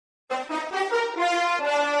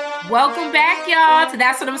Welcome back, y'all, to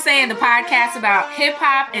That's What I'm Saying, the podcast about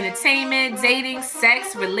hip-hop, entertainment, dating,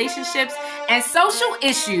 sex, relationships, and social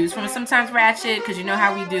issues from a sometimes ratchet, because you know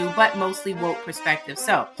how we do, but mostly woke perspective.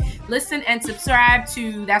 So listen and subscribe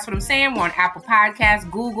to That's What I'm Saying. We're on Apple Podcasts,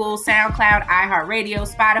 Google, SoundCloud, iHeartRadio,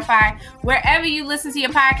 Spotify. Wherever you listen to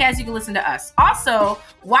your podcast, you can listen to us. Also,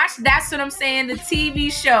 watch That's What I'm Saying, the TV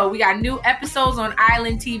show. We got new episodes on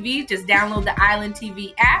Island TV. Just download the Island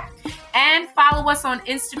TV app. And follow us on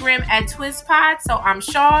Instagram at TwizPod. So I'm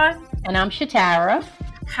Sean. And I'm Shatara.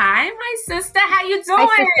 Hi, my sister. How you doing?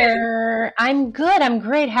 Hi, sister. I'm good. I'm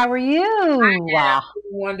great. How are you? Wow.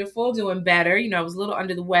 Wonderful. Doing better. You know, I was a little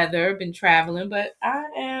under the weather. Been traveling, but I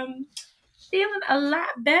am feeling a lot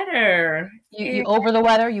better. You over the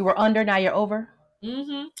weather? You were under, now you're over?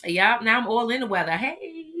 Mm-hmm. Yeah, now I'm all in the weather. Hey.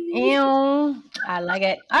 Ew. I like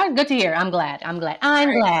it. Good to hear. I'm glad. I'm glad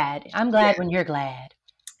when you're glad.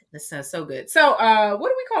 This sounds so good. So, what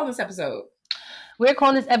do we call this episode? We're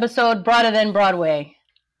calling this episode Broader Than Broadway.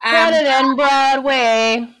 Broader Than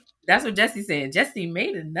Broadway. That's what Jesse said. Jesse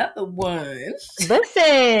made another one.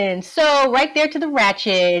 Listen, so right there to the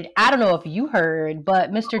ratchet. I don't know if you heard,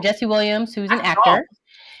 but Mr. Jesse Williams, who's an actor,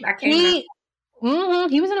 he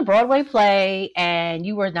was in a Broadway play, and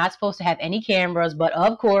you were not supposed to have any cameras, but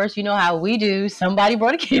of course, you know how we do. Somebody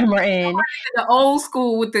brought a camera in. The old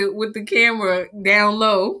school with the camera down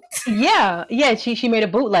low. Yeah. She made a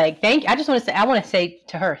bootleg. I want to say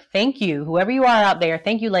to her, thank you, whoever you are out there.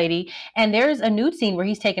 Thank you, lady. And there's a nude scene where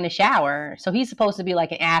he's taking a shower, so he's supposed to be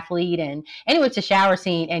like an athlete. And anyway, it's a shower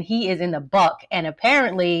scene, and he is in the buck. And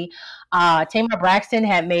apparently, Tamar Braxton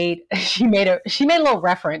made a little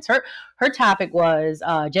reference. Her topic was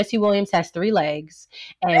Jesse Williams has 3 legs,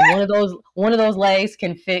 and one of those legs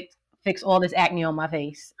can fix all this acne on my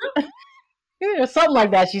face. Or something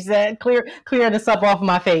like that. She said, clear this up off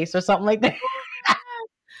my face, or something like that.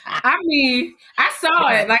 I mean, I saw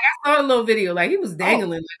it. Like, I saw a little video. Like, he was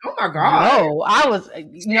dangling. Like, oh my God. No, I was,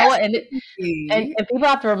 you know what? And people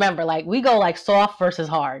have to remember, like, we go like soft versus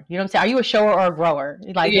hard. You know what I'm saying? Are you a shower or a grower?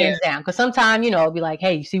 Like, hands down. Because sometimes, it'll be like,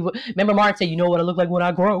 hey, you see what? Remember Martin said, you know what I look like when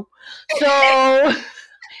I grow. So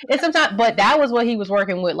it's sometimes, but that was what he was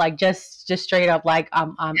working with. Like, just straight up, like,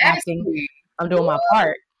 I'm acting, I'm doing my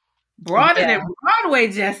part. Broader than Broadway,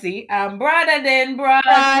 Jesse. Broader than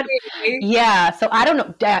Broadway. Yeah. So I don't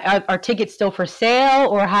know. Are tickets still for sale,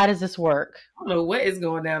 or how does this work? I don't know what is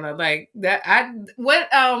going down. Like that. What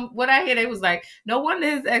I hear, they was like, no wonder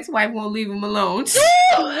his ex-wife won't leave him alone.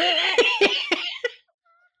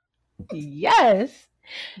 Yes.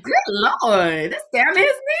 Good Lord, that's down to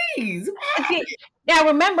his knees. Now,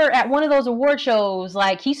 remember at one of those award shows,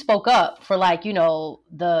 like, he spoke up for, like,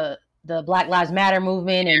 the Black Lives Matter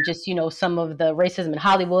movement and just, some of the racism in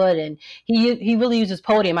Hollywood. And he really used his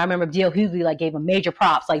podium. I remember D.L. Hughley, like, gave him major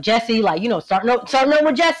props. Like, Jesse, like, starting over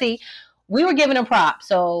with Jesse, we were giving him props.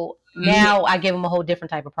 So now I give him a whole different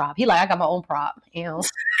type of prop. He like, I got my own prop,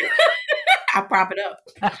 I prop it up.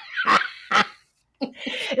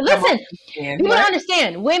 Listen, you don't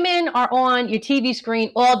understand. Women are on your TV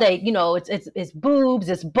screen all day. It's boobs,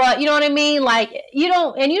 it's butt. You know what I mean? Like, you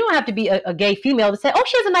don't have to be a gay female to say, oh,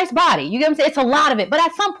 she has a nice body. You get what I'm saying? It's a lot of it. But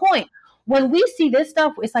at some point, when we see this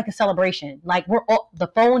stuff, it's like a celebration. Like, the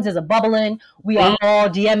phones is a bubbling. We are all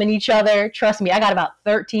DMing each other. Trust me, I got about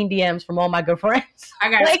 13 DMs from all my good friends.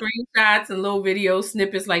 I got screenshots and little video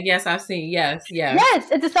snippets. Like, yes, I've seen. Yes.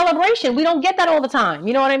 Yes, it's a celebration. We don't get that all the time.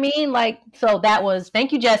 You know what I mean? Like, so that was,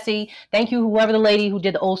 thank you, Jesse. Thank you, whoever the lady who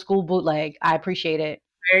did the old school bootleg. I appreciate it.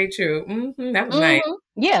 Very true. Mm-hmm. That was nice.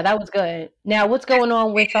 Yeah, that was good. Now, what's going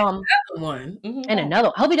on with another one? Mm-hmm. And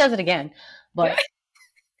another? I hope he does it again. But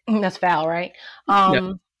that's foul, right?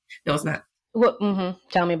 No, it's not. What?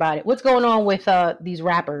 Tell me about it. What's going on with these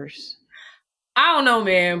rappers? I don't know,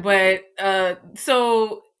 man. But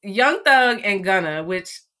so Young Thug and Gunna,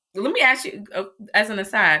 which, let me ask you as an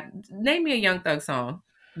aside, name me a Young Thug song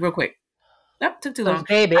real quick. That took too long.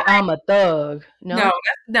 Baby, I'm a thug. No.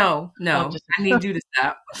 I need you to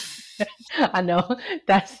stop. I know.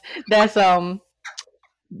 That's what's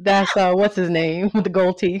his name with the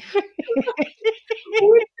gold teeth.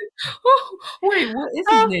 Wait, what is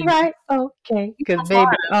his name? Right, okay. Because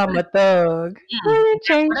baby, I'm a thug.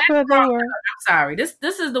 Change for the world. I'm sorry. This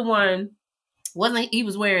is the one. He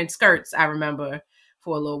was wearing skirts, I remember,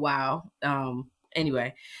 for a little while.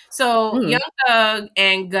 Anyway, so Young Thug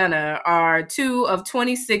and Gunna are 2 of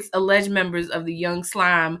 26 alleged members of the Young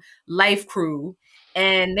Slime Life Crew.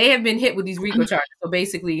 And they have been hit with these RICO charges. So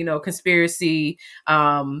basically, conspiracy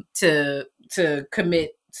to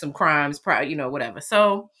commit some crimes, whatever.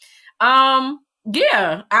 So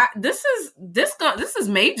Yeah, this is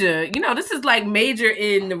major. This is like major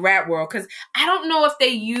in the rap world because I don't know if they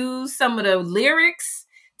use some of the lyrics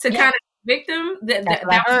to kind of victim. That's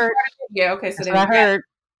what I heard. Yeah, okay, so that's what I heard.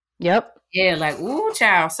 Yep. Yeah, like ooh,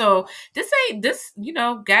 child. So this ain't this.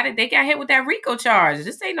 Got it. They got hit with that RICO charge.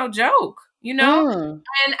 This ain't no joke. And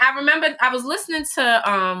I remember I was listening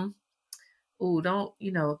to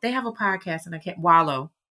they have a podcast and I can't Wallow.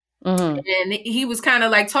 Mm-hmm. And he was kind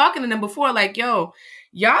of like talking to them before, like, yo,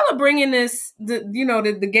 y'all are bringing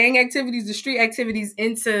the gang activities, the street activities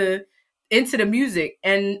into the music.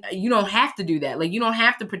 And you don't have to do that. Like, you don't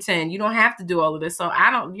have to pretend. You don't have to do all of this. So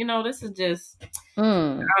I don't, this is just,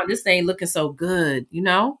 this ain't looking so good,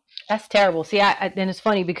 That's terrible. See, then it's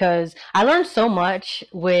funny because I learned so much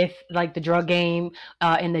with like the drug game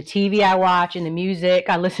in the TV I watch, in the music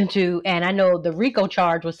I listen to, and I know the RICO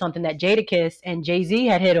charge was something that Jadakiss and Jay-Z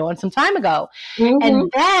had hit on some time ago. Mm-hmm.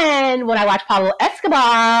 And then when I watched Pablo Escobar,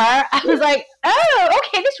 I was like, oh,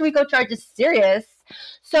 okay, this RICO charge is serious.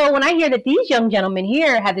 So when I hear that these young gentlemen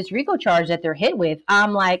here have this RICO charge that they're hit with,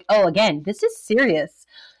 I'm like, oh, again, this is serious.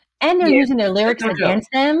 And they're using their lyrics against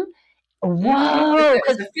them. Whoa,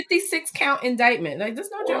 it's a 56 count indictment. Like,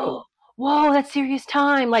 that's no joke. Whoa, that's serious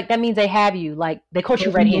time. Like, that means they have you. Like, they caught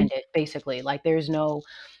you red-handed, basically. Like, there's no.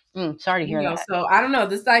 Sorry to hear that. So I don't know.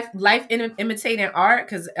 This life imitating art,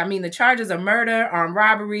 because I mean the charges are murder, armed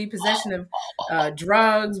robbery, possession of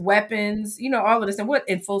drugs, weapons. All of this, and what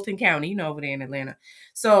in Fulton County, over there in Atlanta.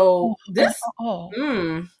 So this,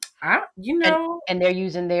 and they're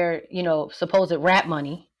using their supposed rap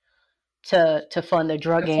money to fund the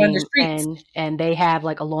drug game, and they have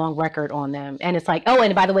like a long record on them, and it's like, oh,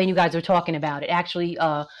 and by the way, you guys are talking about it. Actually,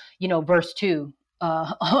 verse 2,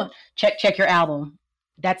 check your album.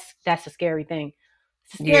 That's a scary thing.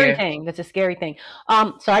 It's a scary thing. That's a scary thing.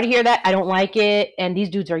 Sorry to hear that. I don't like it, and these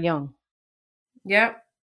dudes are young. Yep.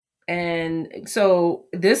 And so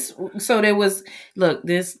there was, look,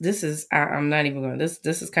 this is, I'm not even going, this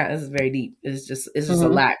is very deep. It's just a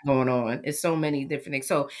lot going on. It's so many different things.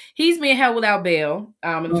 So he's being held without bail,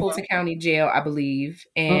 in the Fulton County jail, I believe.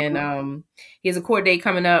 And, he has a court date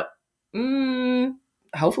coming up,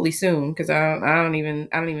 hopefully soon. Cause I don't even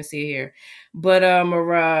see it here, but, I don't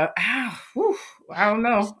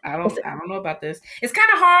know. I don't know about this. It's kind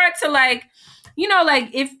of hard to like,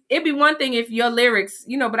 if it'd be one thing if your lyrics,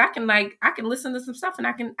 but I can listen to some stuff and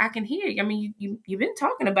I can hear you. I mean, you've been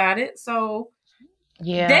talking about it. So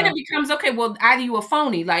yeah, then it becomes, okay, well, either you a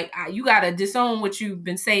phony, like you got to disown what you've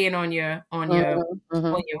been saying on your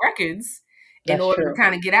records in order to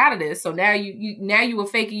kind of get out of this. So now you were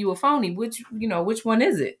faking, you a phony. Which one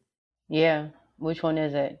is it? Yeah. Which one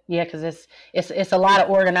is it? Yeah, because it's a lot of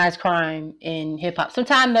organized crime in hip hop.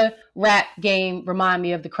 Sometimes the rap game remind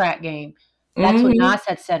me of the crack game. That's what Nas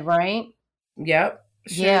had said, right? Yep.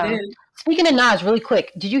 Sure did. Speaking of Nas, really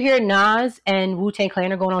quick, did you hear Nas and Wu-Tang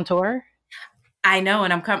Clan are going on tour? I know,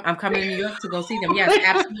 and I'm coming to New York to go see them. Yes,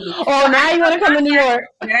 absolutely. Oh, now you want to come to New York?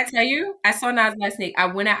 Did I tell you? I saw Nas last night. I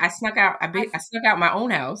went out. I snuck out. I snuck out my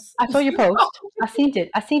own house. I saw your post. I seen it.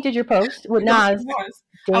 Your post with Nas.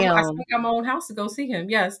 Damn. I snuck out my own house to go see him.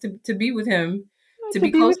 Yes, to be with him. To be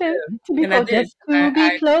close to him. To be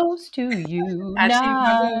close to you.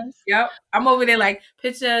 Nas. Yep. I'm over there like,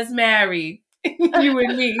 pictures married. You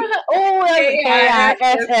and me. Oh,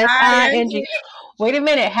 K-I-S-S-I-N-G. Wait a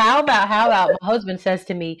minute. How about my husband says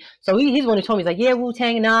to me, so he's the one who told me, he's like, yeah,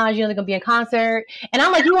 Wu-Tang and Nas, they're gonna be in concert. And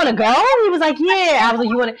I'm like, you wanna go? He was like, yeah. I was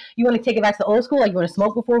like, you wanna take it back to the old school? Like, you wanna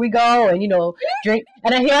smoke before we go and drink?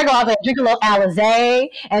 And then here I go, I was like, drink a little Alizé.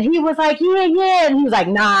 And he was like, yeah. And he was like,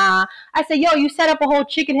 nah. I said, yo, you set up a whole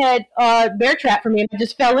chicken head bear trap for me and I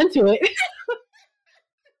just fell into it.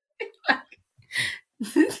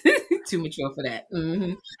 Too mature for that.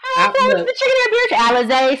 Mm-hmm. The chicken head beer trap.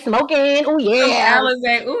 Alizé, smoking. Oh yeah.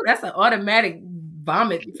 Alizé. Ooh, that's an automatic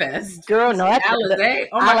vomit fest. Girl, no, that's Alizé.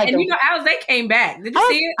 Oh my! And Alizé came back. Did you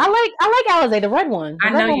see it? I like Alizé, the red one.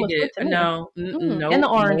 I know you did. No, and the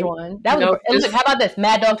orange one. That was. How about this?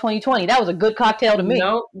 Mad Dog 2020. That was a good cocktail to me.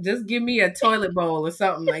 No, just give me a toilet bowl or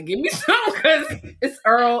something. Like, give me something because it's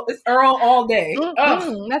Earl. It's Earl all day.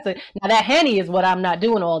 That's it. Now that Henny is what I'm not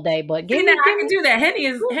doing all day, but I can do that. Henny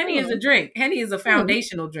is a drink. Henny is a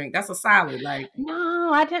foundational drink. That's a solid. Like,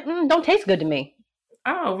 no, I didn't. Don't taste good to me.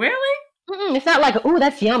 Oh, really? It's not like, ooh,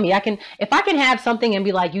 that's yummy. If I can have something and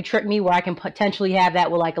be like, you tricked me, where I can potentially have that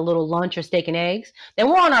with like a little lunch or steak and eggs, then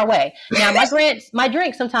we're on our way. Now, my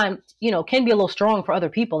drink sometimes, can be a little strong for other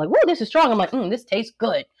people. Like, ooh, this is strong. I'm like, this tastes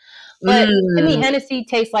good. But to me, Hennessy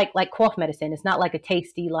tastes like cough medicine. It's not like a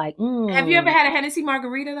tasty, like, Have you ever had a Hennessy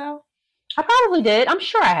margarita though? I probably did. I'm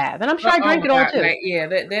sure I have, and I'm sure I Oh drink my it all God! too. Like, yeah,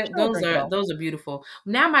 Sure I drink it all. those are beautiful.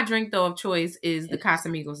 Now my drink though of choice is the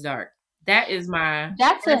Casamigos Dark. That is my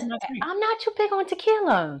That's that's a. my drink. I'm not too big on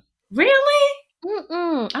tequila. Really?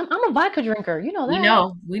 I'm a vodka drinker. You know We that.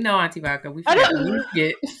 know, Auntie Vodka. We I forget. know. We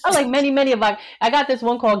forget. I like many of like I got this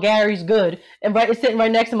one called Gary's Good, and it's sitting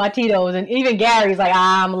right next to my Tito's, and even Gary's like,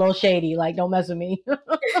 I'm a little shady, like don't mess with me.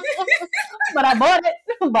 But I bought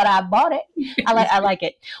it. I like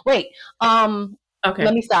it. Wait, Okay.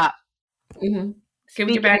 let me stop. Mm-hmm. Can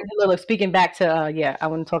we get back? Speaking back to I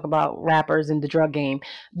want to talk about rappers in the drug game.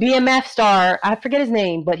 BMF star, I forget his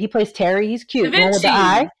name, but he plays Terry. He's cute. The one with the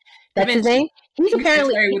eye. That's his name. He's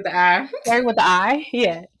apparently Terry with the eye. Terry with the eye.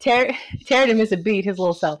 Yeah. Terry didn't miss a beat, his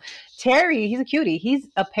little self. Terry, he's a cutie. He's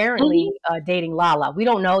apparently dating Lala. We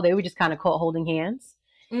don't know. They were just kind of caught holding hands.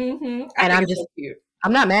 Mm-hmm. And I'm just so cute.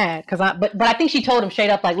 I'm not mad because but I think she told him straight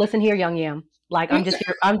up, like, listen here, young yam. Like I'm just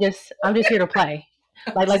here to play.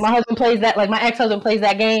 Like my husband plays that, like my ex-husband plays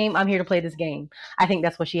that game. I'm here to play this game. I think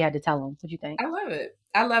that's what she had to tell him. What do you think? I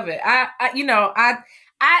love it. I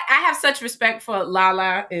have such respect for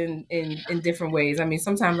Lala in different ways. I mean,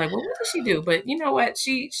 sometimes like, well, what does she do? But you know what?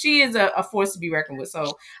 She is a force to be reckoned with.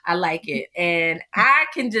 So I like it. And I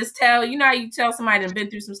can just tell, you know how you tell somebody that's been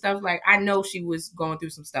through some stuff, like I know she was going through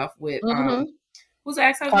some stuff with who's the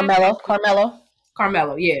ex-husband?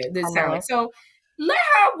 Carmelo, yeah. This sound like so. Let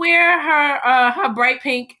her wear her bright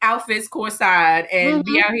pink outfits courtside and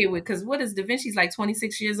be out here with, because what is Da Vinci's like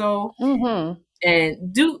 26 years old?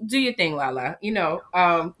 And do your thing, Lala. You know,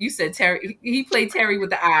 you said Terry. He played Terry with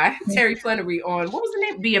the eye. Terry Flannery on what was the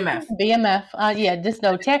name? BMF. BMF. Yeah, just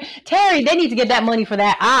know Terry. They need to get that money for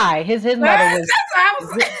that eye. His mother was.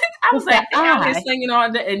 I was like, I'm slinging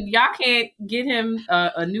on, and y'all can't get him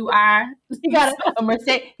a new eye. He got a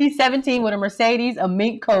Mercedes. He's 17 with a Mercedes, a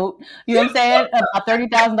mink coat. You know what I'm saying? About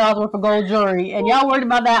 $30,000 worth of gold jewelry, and y'all worried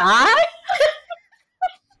about that eye?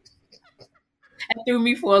 That threw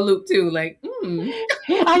me for a loop too. Like,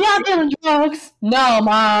 are y'all doing drugs? No,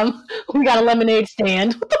 Mom. We got a lemonade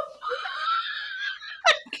stand.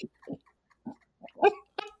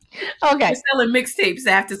 Okay. We're selling mixtapes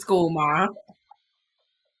after school, Mom.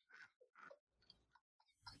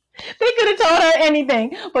 They could have told her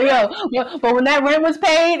anything, but when that rent was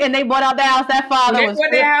paid and they bought out the house, that father was.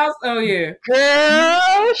 Their house? Oh yeah,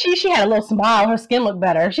 girl. She had a little smile. Her skin looked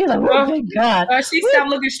better. She's like, oh my God. She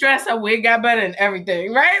stopped looking stressed. Her wig got better and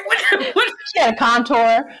everything, right? She had a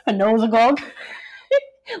contour. Her nose was going.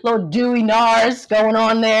 Little dewy NARS going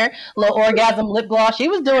on there. Little orgasm lip gloss. She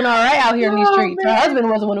was doing all right out here in these streets. Man. Her husband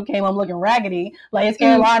was the one who came home looking raggedy. Like his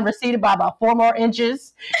hairline receded by about 4 more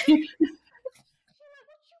inches.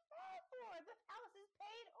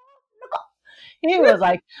 He was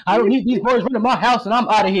like, I don't need these boys running my house and I'm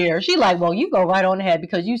out of here. She like, well, you go right on ahead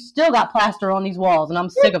because you still got plaster on these walls and I'm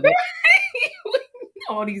sick of it.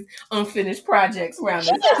 All these unfinished projects around this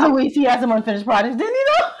house. Louise, he had some unfinished projects, didn't he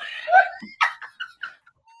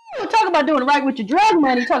though? Talk about doing right with your drug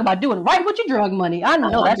money. Talk about doing right with your drug money. I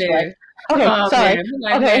know that's right. Okay, sorry.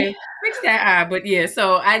 Like, okay, fix that eye. But yeah,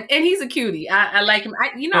 so and he's a cutie. I like him. I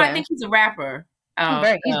think he's a rapper.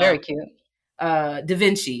 He's very cute. Da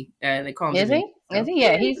Vinci. They call him. Is he? Is he?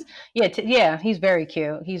 Yeah, he's very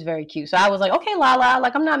cute. He's very cute. So I was like, okay, Lala,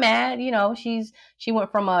 like I'm not mad. You know, she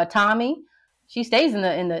went from Tommy. She stays in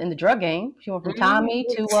the drug game. She went from Tommy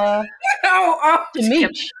to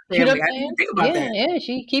Meech. You know what I'm saying? Yeah,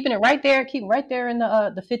 she keeping it right there, in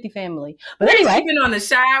the 50 family. But anyway, keeping on the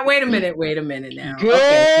side. Wait a minute now. Girl,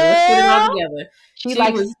 okay, so let's put it all together.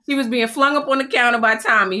 She was being flung up on the counter by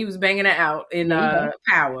Tommy. He was banging her out in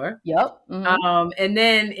Power. Yep. Mm-hmm. And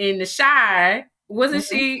then in the Shy, wasn't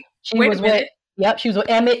she? She was with. Yep, she was with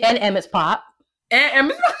Emmett and Emmett's pop. And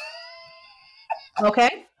Emmett's pop.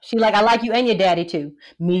 Okay. She like, I like you and your daddy too.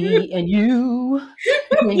 Me and you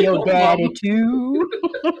and your daddy too.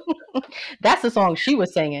 That's the song she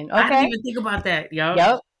was singing. Okay. I didn't even think about that, yo.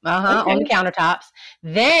 Yep. Okay. On the countertops.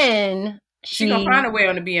 Then she gonna find her way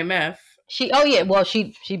on the BMF. She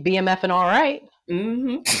BMFing all right.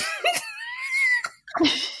 Mm-hmm.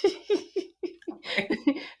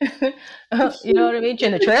 You know what I mean?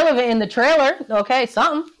 In the trailer. Okay,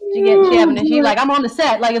 something. She like, I'm on the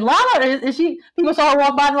set. Like, is Lala? Is she? People saw her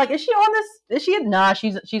walk by. Like, is she on this? Is she? Nah,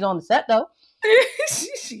 she's on the set though.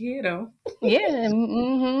 You know. Yeah.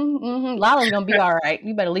 Mm-hmm. Lala's gonna be all right.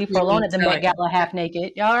 You better leave her alone at the Met Gala half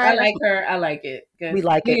naked. All right. I like her. I like it. We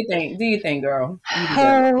like it. Do you think, girl?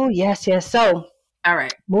 Oh yes. So. All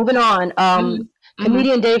right. Moving on.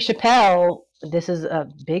 Comedian Dave Chappelle this is a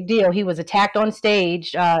big deal. He was attacked on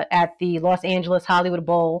stage at the Los Angeles Hollywood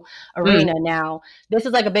Bowl Arena. Now, this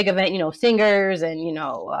is like a big event, singers and,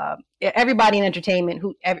 everybody in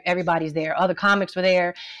entertainment, everybody's there. Other comics were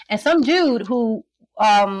there. And some dude who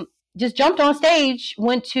just jumped on stage,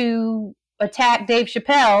 went to attack Dave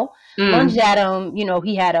Chappelle, lunged at him.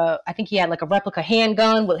 I think he had like a replica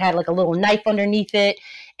handgun, had like a little knife underneath it.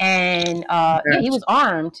 And he was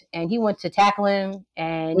armed, and he went to tackle him,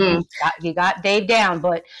 and he got Dave down.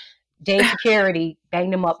 But Dave's security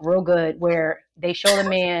banged him up real good, where they show the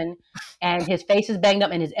man, and his face is banged up,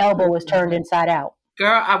 and his elbow is turned inside out.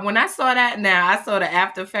 Girl, when I saw that, I saw the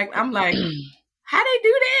after effect. I'm like, how they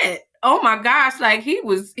do that? Oh my gosh! Like he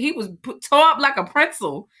was tore up like a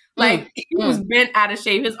pretzel. Like he was bent out of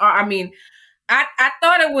shape. His arm. I mean. I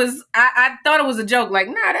thought it was a joke. Like,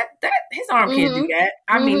 nah, that his arm can't do that.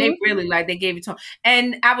 I mean, they really they gave it to him.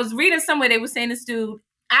 And I was reading somewhere they were saying this dude,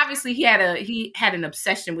 obviously he had an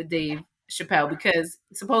obsession with Dave Chappelle, because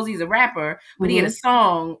suppose he's a rapper, but he had a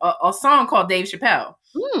song called Dave Chappelle.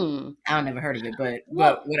 I never heard of it, but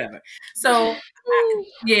whatever. So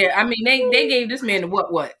I mean, they gave this man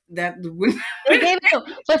what that they gave it to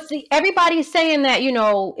him. But see, everybody's saying that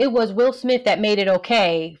it was Will Smith that made it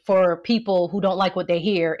okay for people who don't like what they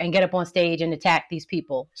hear and get up on stage and attack these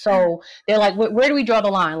people. So they're like, where do we draw the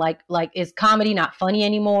line? Like is comedy not funny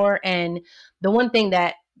anymore? And the one thing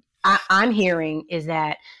that I'm hearing is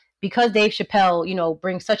that, because Dave Chappelle,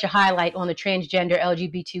 brings such a highlight on the transgender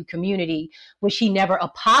LGBT community, which he never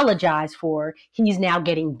apologized for, he's now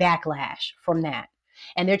getting backlash from that.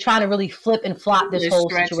 And they're trying to really flip and flop this whole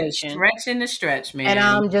situation. Stretching the stretch, man. And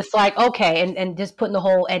I'm just like, okay, and just putting the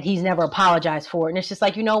whole, and he's never apologized for it. And it's just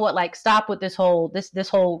like, you know what, like, stop with this whole, I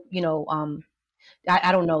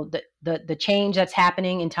don't know, the change that's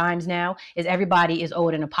happening in times now is everybody is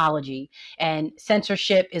owed an apology. And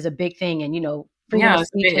censorship is a big thing. And, freedom of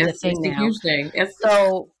speech is a thing now. Huge thing.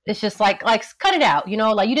 So it's just like cut it out,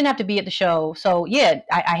 like you didn't have to be at the show. So yeah,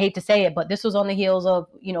 I hate to say it, but this was on the heels of,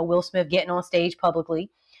 Will Smith getting on stage publicly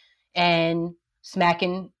and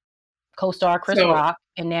smacking co-star Chris Rock.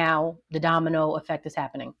 And now the domino effect is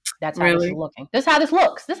happening. That's how this is looking. This is how this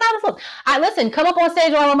looks. Listen, come up on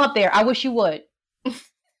stage while I'm up there. I wish you would.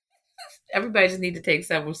 Everybody just need to take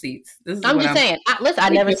several seats. I'm just saying. Listen, I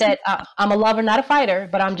never said I'm a lover, not a fighter,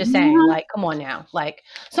 but I'm just saying, like, come on now. Like,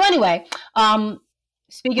 so anyway,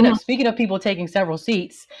 speaking of people taking several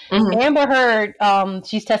seats, Amber Heard,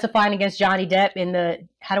 she's testifying against Johnny Depp in the,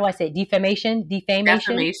 how do I say it? Defamation.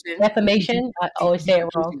 I always say it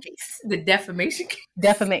wrong. The defamation case.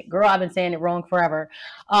 Girl, I've been saying it wrong forever.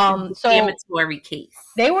 Defamatory case.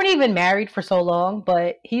 They weren't even married for so long,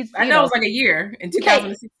 but I know it was like a year in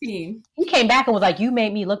 2016. He came back and was like, "You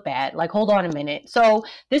made me look bad." Like, hold on a minute. So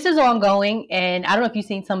this is ongoing, and I don't know if you've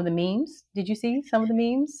seen some of the memes. Did you see some of the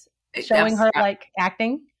memes showing her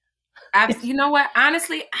acting? You know what?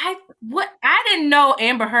 Honestly, I didn't know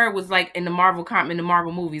Amber Heard was like in the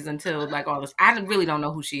Marvel movies until like all this. I really don't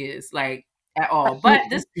know who she is like at all. But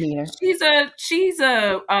she's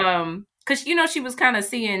a because she was kind of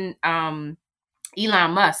seeing Elon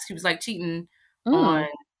Musk. She was like cheating on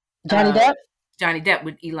Johnny Depp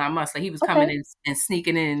with Elon Musk. Like he was coming in and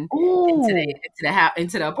sneaking in into the house,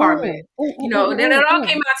 into the apartment. Then it all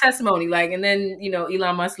came out testimony. Like, and then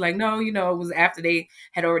Elon Musk like, no, it was after they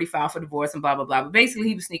had already filed for divorce and blah blah blah. But basically,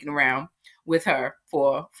 he was sneaking around with her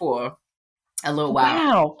for a little while.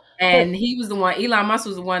 Wow. And he was the one. Elon Musk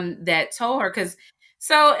was the one that told her because.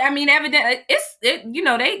 So, I mean, evidently,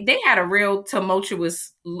 they had a real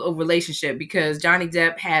tumultuous relationship because Johnny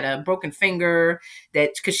Depp had a broken finger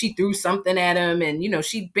because she threw something at him and,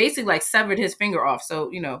 she basically like severed his finger off. So,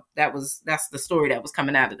 that's the story that was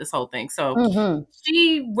coming out of this whole thing. So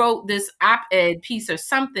she wrote this op-ed piece or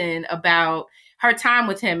something about her time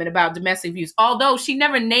with him and about domestic abuse, although she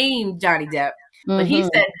never named Johnny Depp. But he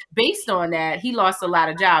said based on that, he lost a lot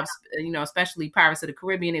of jobs, especially Pirates of the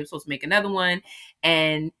Caribbean. They were supposed to make another one.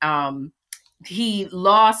 And he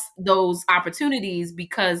lost those opportunities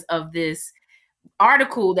because of this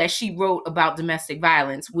article that she wrote about domestic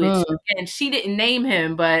violence, which, and she didn't name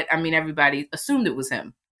him, but I mean, everybody assumed it was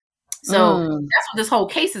him. So that's what this whole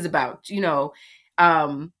case is about,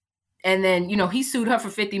 and then, he sued her for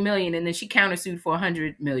 $50 million and then she countersued for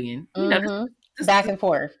 $100 million. Back and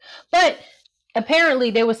forth. But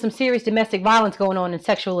apparently there was some serious domestic violence going on and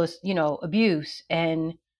sexual, abuse.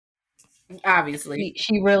 And obviously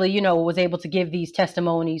she really, was able to give these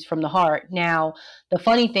testimonies from the heart. Now, the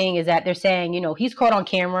funny thing is that they're saying, he's caught on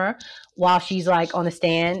camera while she's like on the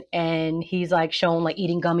stand and he's like shown like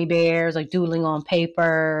eating gummy bears, like doodling on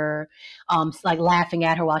paper, like laughing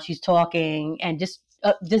at her while she's talking and just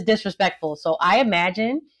just disrespectful. So I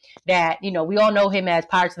imagine that, we all know him as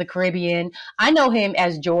Pirates of the Caribbean. I know him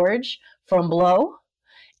as George from Blow.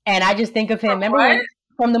 And I just think of him,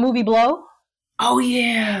 from the movie Blow? Oh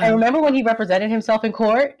yeah. And remember when he represented himself in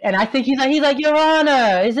court? And I think he's like, Your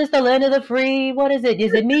Honor, is this the land of the free? What is it?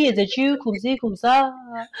 Is it me? Is it you? Kumsi, kumsa.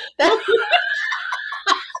 That's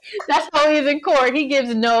how he is in court. He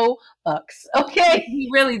gives no fucks. Okay. He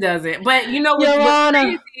really doesn't. But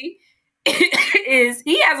what's crazy is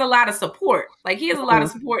he has a lot of support. Like he has a lot of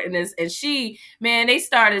support in this. And they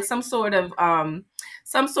started some sort of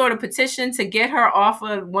petition to get her off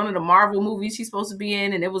of one of the Marvel movies she's supposed to be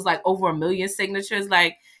in, and it was like over 1 million signatures.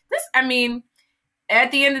 Like this, I mean,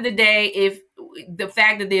 at the end of the day, if the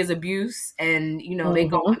fact that there's abuse and they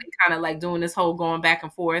kind of like doing this whole going back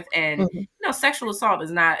and forth, and sexual assault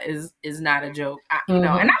is not a joke.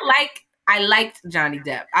 And I liked Johnny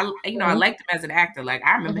Depp. I liked him as an actor. Like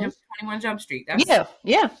I remember him from 21 Jump Street.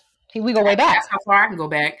 Yeah. We go way back. That's how far I can go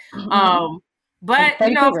back. But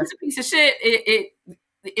if it's a piece of shit,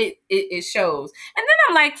 it shows. And then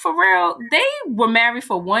I'm like, for real, they were married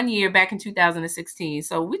for 1 year back in 2016.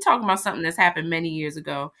 So we're talking about something that's happened many years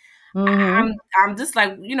ago. I'm just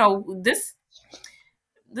like,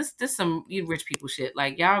 this some rich people shit.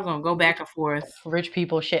 Like y'all gonna go back and forth. Rich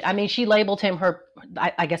people shit. I mean, she labeled him her,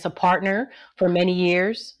 I guess, a partner for many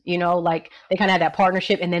years. Like they kind of had that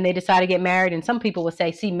partnership, and then they decided to get married. And some people would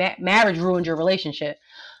say, see, marriage ruined your relationship.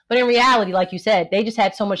 But in reality, like you said, they just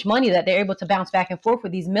had so much money that they're able to bounce back and forth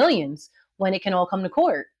with these millions when it can all come to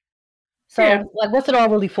court. So, like, what's it all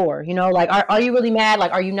really for? Like, are you really mad?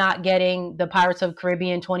 Like, are you not getting the Pirates of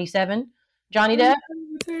Caribbean 27, Johnny Depp?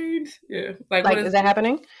 Yeah. Like is that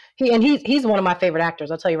happening? He's one of my favorite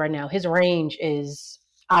actors. I'll tell you right now. His range is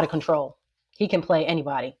out of control. He can play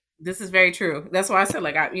anybody. This is very true. That's why I said,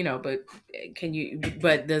 like, but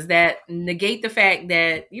does that negate the fact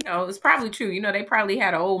that, it's probably true. They probably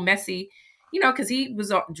had an old messy, because he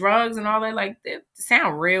was on drugs and all that. Like, it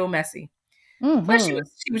sound real messy. But she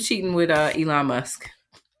was cheating with Elon Musk.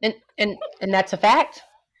 And that's a fact?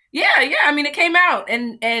 Yeah. I mean, it came out.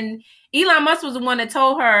 And Elon Musk was the one that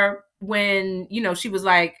told her when, she was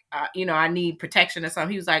like, I need protection or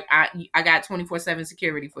something. He was like, I got 24/7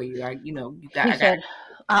 security for you. Like, I got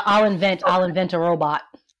I'll invent a robot.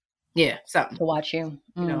 Yeah, something to watch you.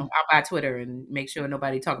 I'll buy Twitter and make sure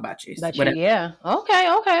nobody talk about you. Yeah.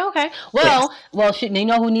 Okay. Well, you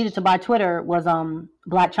know who needed to buy Twitter was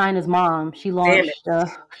Blac Chyna's mom. She launched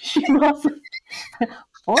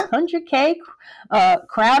 400K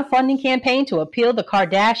crowdfunding campaign to appeal the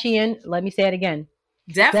Kardashian. Let me say it again.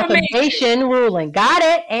 Defamation ruling. Got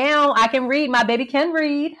it. And I can read. My baby can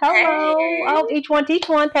read. Hello. Hey. Oh, each one.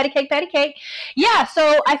 Patty cake. Yeah.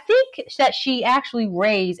 So I think that she actually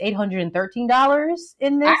raised $813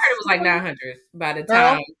 in this. I heard it was like 900 by the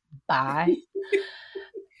time. Bye.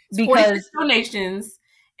 Because donations,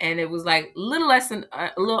 and it was like a little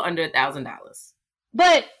under $1,000.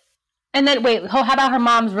 But and then wait, how about her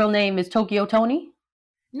mom's real name is Tokyo Toni?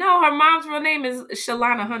 No, her mom's real name is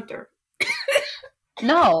Shalana Hunter.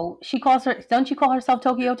 No, she calls her. Don't you call herself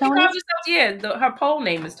Tokyo Toni? She calls herself, her pole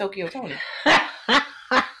name is Tokyo Toni.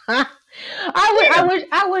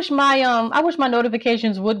 I wish my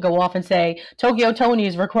notifications would go off and say Tokyo Toni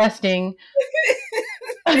is requesting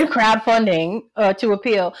crowdfunding to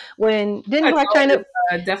appeal. When didn't Blac Chyna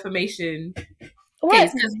defamation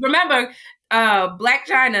case? Because remember, Blac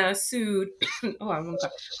Chyna sued.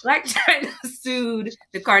 Blac Chyna sued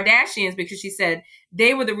the Kardashians because she said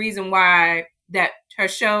they were the reason why that her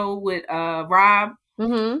show with Rob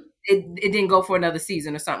it didn't go for another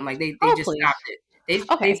season or something. Like they just stopped it. They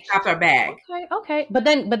stopped her bag. Okay. But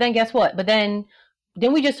then guess what? But then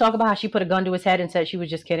didn't we just talk about how she put a gun to his head and said she was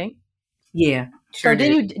just kidding? Yeah. Sure. So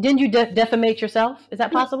didn't you defamate yourself? Is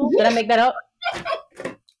that possible? Did I make that up?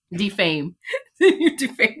 Defame. You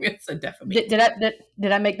defame. It's a defamation. Did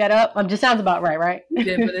I make that up? Just sounds about right?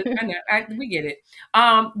 Yeah, but we get it.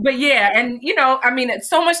 But yeah, and I mean,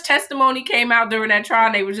 so much testimony came out during that trial.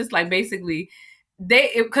 And they were just like basically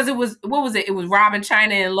because it was what was it? It was Rob and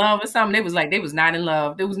Chyna in love or something. They was like they was not in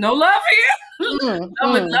love. There was no love here. Love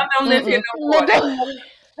don't live here no more.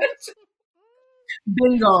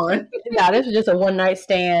 Been gone. No, this is just a one night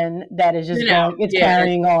stand that is just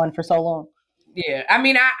carrying on for so long. Yeah, I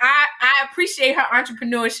mean, I appreciate her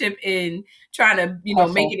entrepreneurship in trying to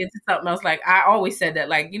make it into something else. Like I always said that,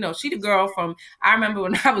 like she the girl from. I remember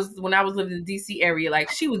when I was living in the DC area, like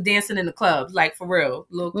she was dancing in the clubs, like for real,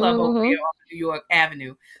 little club over here on New York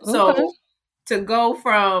Avenue. So to go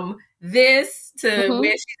from this to Mhm.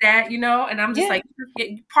 where she's at, and I'm just Yeah. like,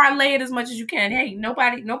 parlay it as much as you can. Hey,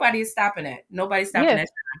 nobody is stopping it. Nobody's stopping Yeah. that.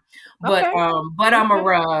 But Okay. I'm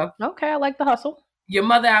Okay. a Okay. I like the hustle. your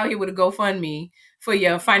mother out here with a GoFundMe for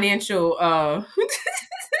your financial I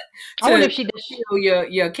wonder to if she did. appeal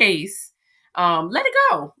your case. Let it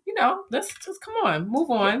go. Let's just come on, move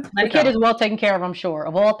on. Let The it kid go. is well taken care of, I'm sure.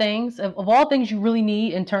 Of all things you really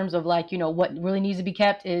need in terms of like, what really needs to be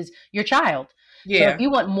kept is your child. So if Yeah. you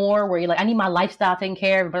want more where you're like, I need my lifestyle taken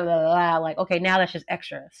care of, blah, blah, blah, like, okay, now that's just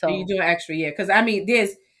extra. And you So do extra, yeah. Because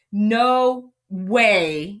there's no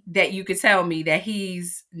way that you could tell me that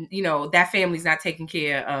he's, that family's not taking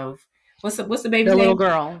care of what's the baby's the little name?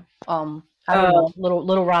 girl, I don't know,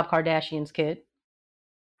 little Rob Kardashian's kid.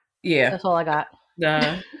 Yeah. That's all I got.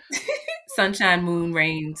 The sunshine, moon,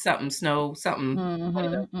 rain, something, snow, something,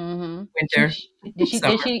 Mm-hmm. Mm-hmm. winter,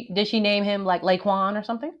 summer. Did she name him like Laquan or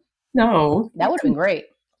something? No. That would have been great.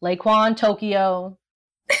 Laquan, Tokyo.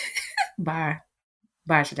 Bye.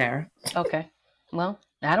 Bye, Shatara. Okay. Well,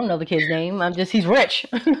 I don't know the kid's name. He's rich.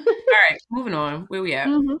 All right, moving on. Where we at?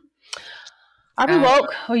 Mm-hmm. Are we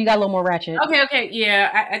woke? Oh, you got a little more ratchet. Okay.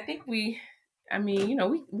 Yeah, I think we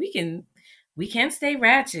can stay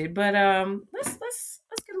ratchet, but let's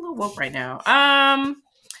get a little woke right now.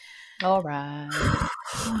 All right.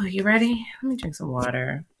 You ready? Let me drink some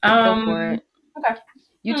water. Go for it. Okay.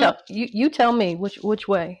 You tell me which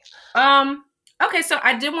way. Okay, so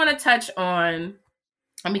I did want to touch on,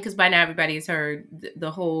 because by now everybody has heard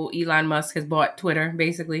the whole Elon Musk has bought Twitter,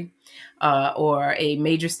 basically, or a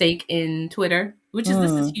major stake in Twitter, which is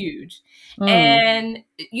this is huge. And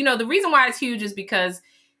the reason why it's huge is because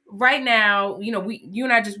right now, you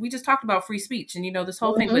and I just talked about free speech, and this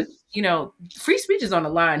whole thing, but free speech is on the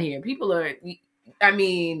line here. People are,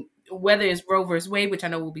 whether it's Roe versus Wade, which I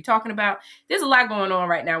know we'll be talking about, there's a lot going on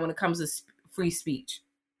right now when it comes to free speech.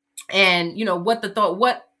 And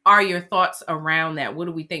what are your thoughts around that? What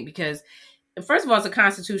do we think? Because first of all, it's a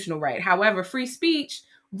constitutional right. However, free speech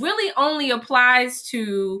really only applies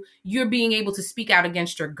to you're being able to speak out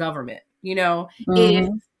against your government. If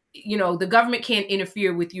the government can't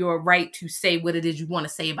interfere with your right to say what it is you want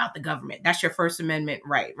to say about the government. That's your First Amendment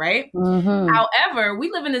right? However,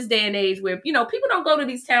 we live in this day and age where, people don't go to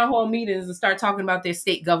these town hall meetings and start talking about their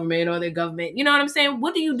state government or their government. You know what I'm saying?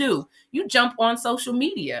 What do? You jump on social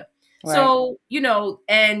media. Right. So,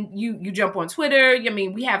 and you jump on Twitter.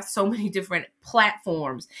 We have so many different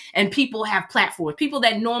platforms, and people have platforms. People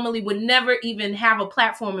that normally would never even have a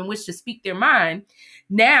platform in which to speak their mind.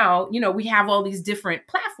 Now, we have all these different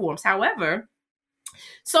platforms. However,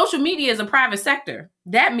 social media is a private sector.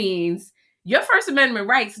 That means your First Amendment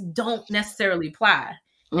rights don't necessarily apply.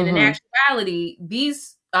 And in actuality,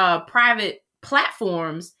 these private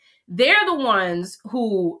platforms, they're the ones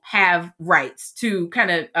who have rights to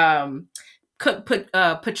kind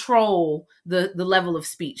of patrol the level of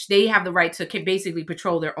speech. They have the right to basically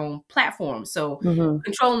patrol their own platform. So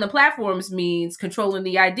controlling the platforms means controlling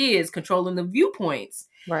the ideas, controlling the viewpoints.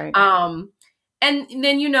 Right. And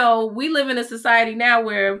then, we live in a society now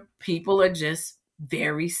where people are just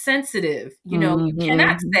very sensitive. You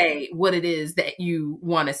cannot say what it is that you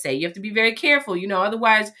want to say. You have to be very careful,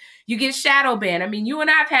 otherwise you get shadow banned. You and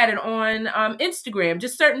I've had it on Instagram,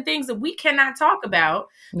 just certain things that we cannot talk about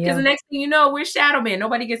because the next thing you know, we're shadow banned.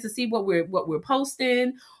 Nobody gets to see what we're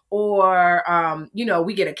posting, or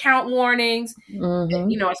we get account warnings.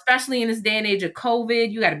 Especially in this day and age of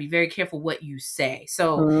COVID, you got to be very careful what you say.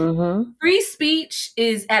 So free speech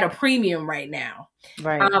is at a premium right now.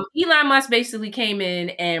 Right. Elon Musk basically came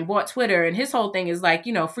in and bought Twitter, and his whole thing is like,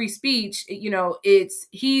 free speech,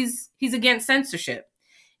 he's against censorship,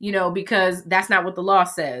 because that's not what the law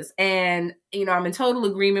says. And, I'm in total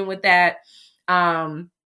agreement with that. Right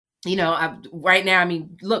now,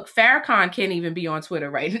 look, Farrakhan can't even be on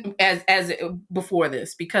Twitter, right? As before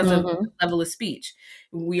this, because of the level of speech.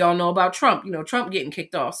 We all know about Trump, Trump getting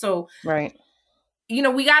kicked off. So, right.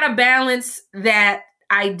 We got to balance that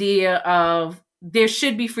idea of there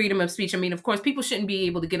should be freedom of speech. Of course, people shouldn't be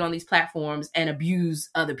able to get on these platforms and abuse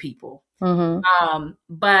other people.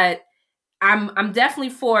 But I'm definitely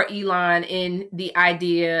for Elon in the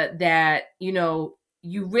idea that,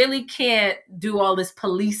 you really can't do all this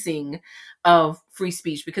policing of free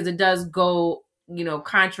speech, because it does go,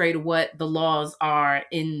 contrary to what the laws are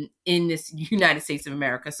in this United States of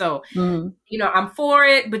America. So, I'm for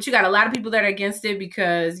it, but you got a lot of people that are against it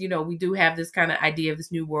because, we do have this kind of idea of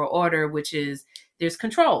this new world order, which is there's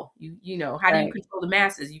control. How do you control the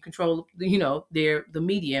masses? You control, the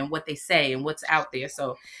media and what they say and what's out there.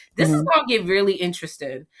 So this is going to get really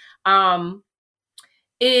interesting.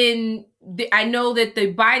 I know that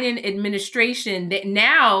the Biden administration that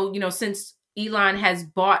now, since Elon has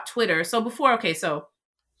bought Twitter. So before, okay, so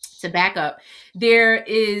to back up, there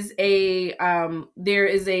is a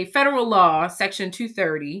federal law, Section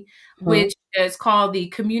 230, which is called the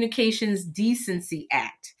Communications Decency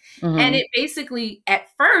Act. And it basically at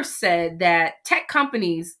first said that tech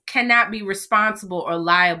companies cannot be responsible or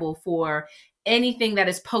liable for anything that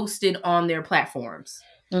is posted on their platforms.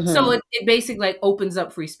 So it basically like opens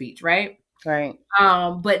up free speech, right? Right.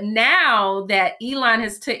 But now that Elon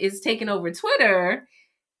is taken over Twitter,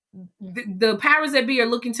 the powers that be are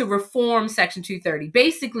looking to reform Section 230,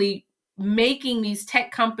 basically making these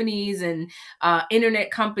tech companies and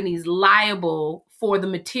internet companies liable for the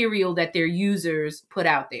material that their users put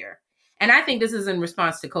out there. And I think this is in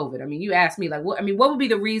response to COVID. I mean, you asked me like, what would be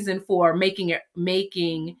the reason for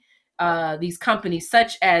making these companies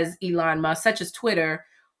such as Elon Musk, such as Twitter,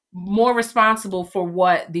 more responsible for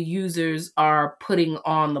what the users are putting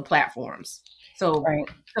on the platforms? So,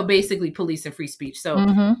 so basically policing free speech. So,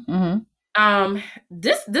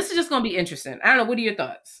 this is just going to be interesting. I don't know. What are your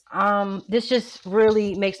thoughts? This just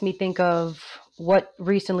really makes me think of what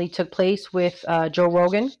recently took place with Joe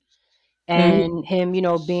Rogan and him,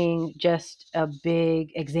 being just a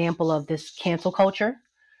big example of this cancel culture.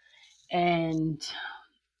 And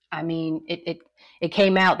I mean, it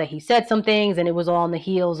came out that he said some things, and it was all on the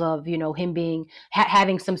heels of, him being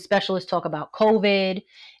having some specialists talk about COVID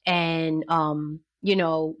and,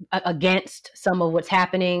 against some of what's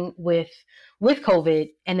happening with COVID.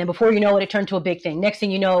 And then before you know it turned to a big thing. Next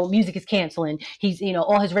thing you know, music is canceling. He's,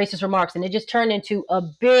 all his racist remarks, and it just turned into a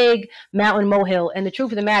big mountain molehill. And the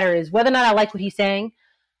truth of the matter is, whether or not I like what he's saying,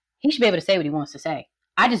 he should be able to say what he wants to say.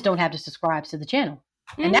 I just don't have to subscribe to the channel.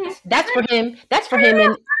 And that's for him. That's for him.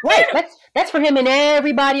 And right. That's for him and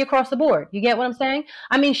everybody across the board. You get what I'm saying?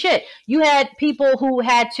 I mean, shit, you had people who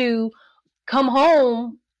had to come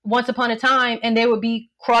home once upon a time and there would be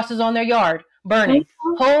crosses on their yard burning.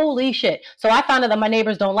 Holy shit. So I found out that my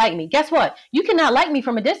neighbors don't like me. Guess what? You cannot like me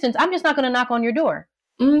from a distance. I'm just not going to knock on your door.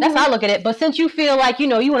 That's how I look at it. But since you feel like, you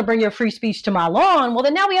want to bring your free speech to my lawn, well,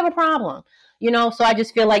 then now we have a problem. So I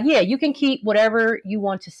just feel like, yeah, you can keep whatever you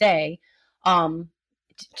want to say.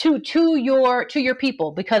 To your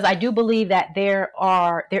people, because I do believe that there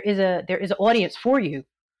is an audience for you.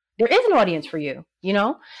 There is an audience for you,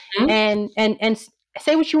 and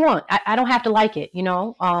say what you want. I don't have to like it, and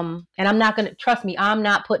I'm not going to, trust me, I'm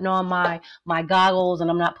not putting on my goggles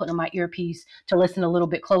and I'm not putting on my earpiece to listen a little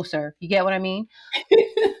bit closer. You get what I mean?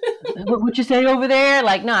 What you say over there?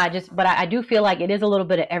 Like, no, but I do feel like it is a little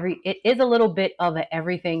bit of an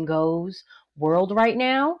everything goes world right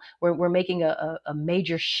now. We're making a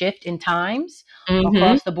major shift in times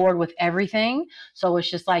across the board with everything. So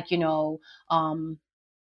it's just like, hey,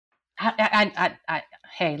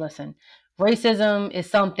 listen, racism is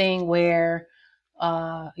something where,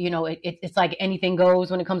 it's like anything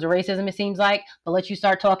goes when it comes to racism, it seems like. But let you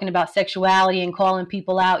start talking about sexuality and calling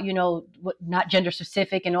people out, not gender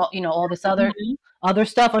specific and all this other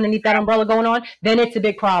stuff underneath that umbrella going on, then it's a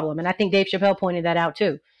big problem. And I think Dave Chappelle pointed that out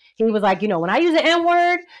too. He was like, when I use the N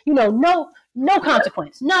word, no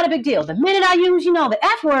consequence, not a big deal. The minute I use, the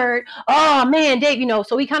F word, oh man, Dave,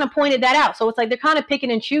 so he kind of pointed that out. So it's like they're kind of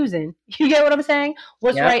picking and choosing. You get what I'm saying?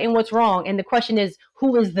 What's right and what's wrong. And the question is,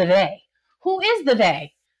 who is the they? Who is the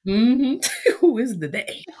they? Who is the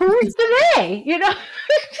they? Who is the they?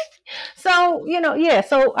 So, yeah.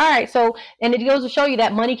 So, all right. So, and it goes to show you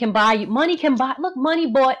that money can buy you. Look, money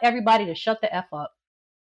bought everybody to shut the F up.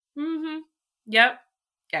 Yep.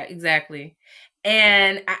 Yeah, exactly.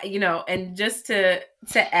 And, and just to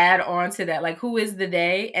add on to that, like, who is the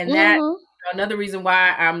they? And that another reason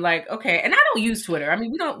why I'm like, okay. And I don't use Twitter. I mean,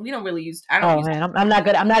 we don't really use. I don't. Oh man, I'm not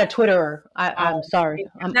good. I'm not a Twitterer. I'm sorry.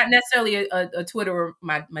 I'm not necessarily a Twitterer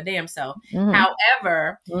my damn self.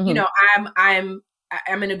 However, I'm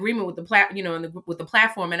in agreement with the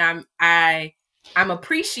platform, and I'm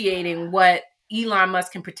appreciating what Elon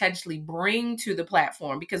Musk can potentially bring to the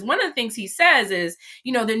platform, because one of the things he says is,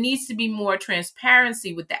 there needs to be more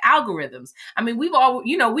transparency with the algorithms. I mean, we've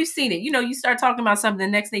seen it. You start talking about something, the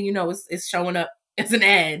next thing you know, it's showing up as an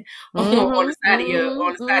ad on the side of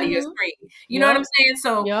your screen. You know what I'm saying?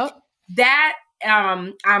 So that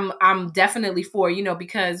I'm definitely for,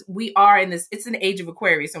 because we are in this. It's an age of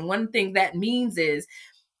Aquarius, and one thing that means is,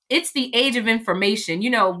 it's the age of information.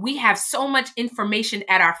 We have so much information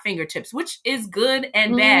at our fingertips, which is good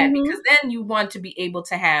and bad, because then you want to be able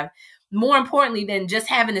to have, more importantly than just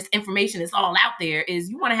having this information that's all out there, is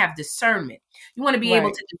you want to have discernment. You want to be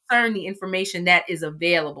able to discern the information that is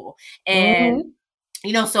available. And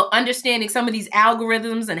so understanding some of these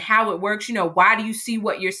algorithms and how it works, why do you see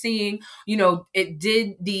what you're seeing? It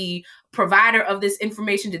did the provider of this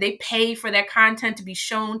information, did they pay for that content to be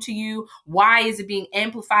shown to you? Why is it being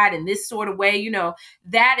amplified in this sort of way?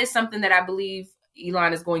 That is something that I believe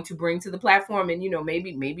Elon is going to bring to the platform, and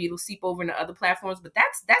maybe it'll seep over into other platforms, but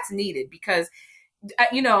that's needed because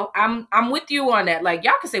I'm with you on that. Like,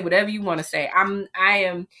 y'all can say whatever you want to say. I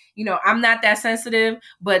am, I'm not that sensitive,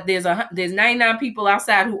 but there's 99 people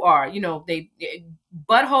outside who are, they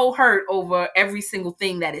butthole hurt over every single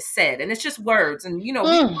thing that is said. And it's just words. And, we go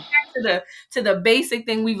back to the basic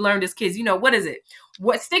thing we've learned as kids. What is it?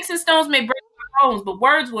 What sticks and stones may break my bones, but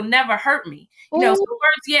words will never hurt me. So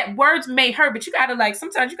words may hurt, but you gotta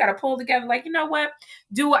sometimes you gotta pull together. Like, you know what?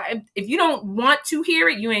 If you don't want to hear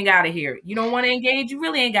it, you ain't gotta hear it. You don't want to engage, you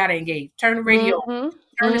really ain't gotta engage. Turn the radio on,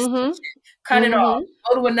 turn the station, cut it off,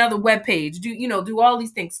 go to another webpage, do all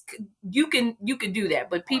these things. You can do that,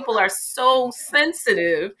 but people are so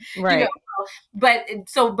sensitive, right? But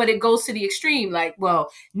it goes to the extreme. Like, well,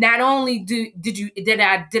 not only did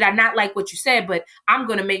I not like what you said, but I'm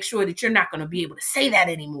going to make sure that you're not going to be able to say that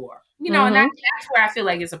anymore. And that's where I feel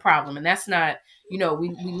like it's a problem. And that's not, we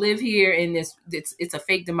live here in this, it's a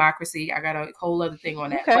fake democracy. I got a whole other thing on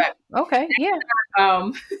that. Okay. Okay. Yeah.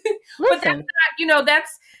 But that's not,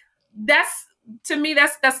 that's to me,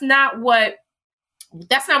 that's not what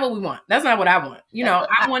we want. That's not what I want.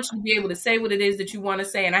 I want you to be able to say what it is that you want to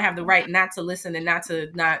say, and I have the right not to listen and not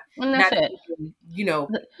let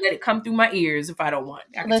it come through my ears if I don't want.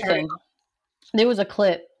 Listen, there was a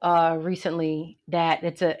clip recently that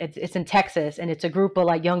it's in Texas, and it's a group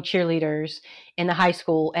of young cheerleaders in the high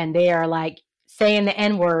school, and they are saying the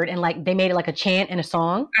N-word, and they made it a chant in a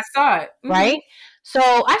song. I saw it. Mm-hmm. Right? So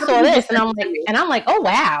I saw this and I'm like, oh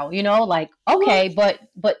wow, okay, but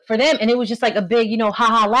for them, and it was just a big,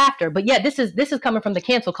 haha laughter. But yeah, this is coming from the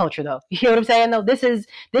cancel culture though. You know what I'm saying though? This is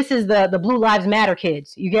the Blue Lives Matter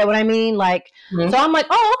kids. You get what I mean? So I'm like,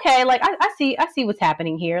 oh okay, I see what's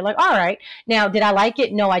happening here. All right. Now, did I like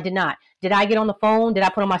it? No, I did not. Did I get on the phone? Did I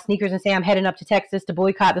put on my sneakers and say I'm heading up to Texas to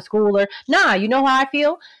boycott the school? Or nah, you know how I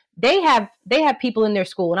feel? They have people in their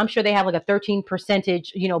school, and I'm sure they have a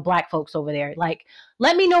 13%, black folks over there.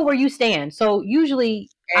 Let me know where you stand. So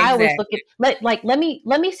usually I always look at let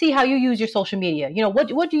me see how you use your social media.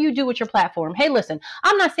 What do you do with your platform? Hey, listen,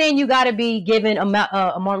 I'm not saying you got to be giving a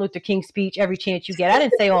Martin Luther King speech every chance you get. I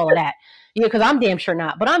didn't say all of that. Because I'm damn sure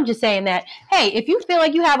not. But I'm just saying that, hey, if you feel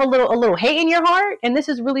like you have a little hate in your heart and this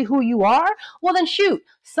is really who you are, well then shoot.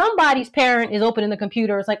 Somebody's parent is opening the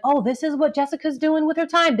computer. It's like, oh, this is what Jessica's doing with her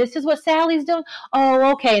time. This is what Sally's doing.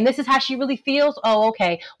 Oh, okay. And this is how she really feels. Oh,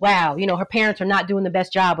 okay. Wow. Her parents are not doing the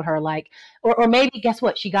best job with her. Or maybe guess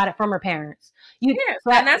what? She got it from her parents. That's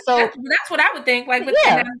what I would think.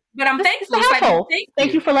 But I'm thankful.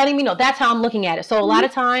 Thank you for letting me know. That's how I'm looking at it. So a lot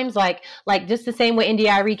of times, just the same way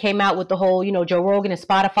India.Arie came out with the whole, Joe Rogan and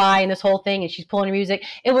Spotify and this whole thing, and she's pulling her music.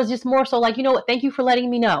 It was just more so you know what? Thank you for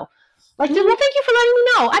letting me know. Well, thank you for letting me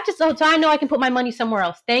know. So I know I can put my money somewhere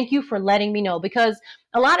else. Thank you for letting me know, because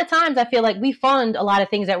a lot of times I feel like we fund a lot of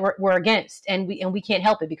things that we're against, and we can't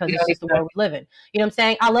help it because it's just the world we live in. You know what I'm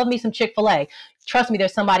saying? I love me some Chick-fil-A. Trust me,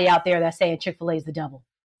 there's somebody out there that's saying Chick-fil-A is the devil.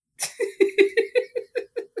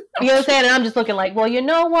 You know what I'm saying? And I'm just looking well, you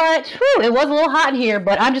know what? Whew, it was a little hot in here,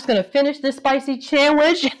 but I'm just going to finish this spicy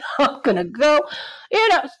sandwich. And I'm going to go,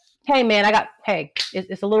 hey man,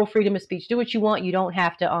 it's a little freedom of speech. Do what you want. You don't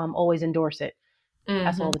have to always endorse it. Mm-hmm.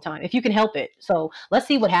 That's all the time, if you can help it. So let's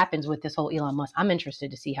see what happens with this whole Elon Musk. I'm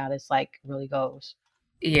interested to see how this really goes.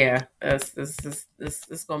 Yeah, this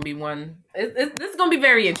is gonna be one. This is gonna be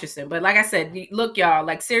very interesting. But like I said, look, y'all.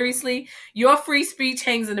 Seriously, your free speech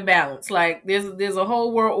hangs in the balance. There's a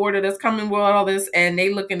whole world order that's coming with all this, and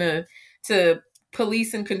they looking to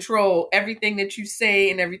police and control everything that you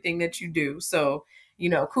say and everything that you do. So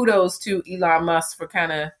kudos to Elon Musk for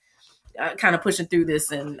kind of pushing through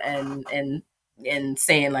this and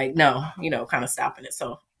saying no, kind of stopping it.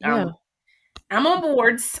 So I'm on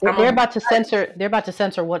boards. They're about to censor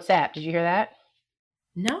WhatsApp. Did you hear that?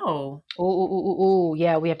 No. Oh,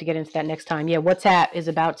 yeah. We have to get into that next time. Yeah, WhatsApp is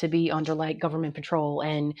about to be under government control,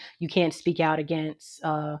 and you can't speak out against.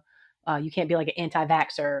 You can't be an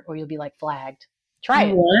anti-vaxxer, or you'll be flagged. Try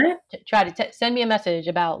it. What? Try to send me a message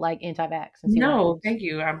about anti-vax. And see no, thank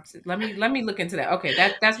you. Let me look into that. Okay,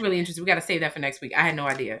 that's really interesting. We got to save that for next week. I had no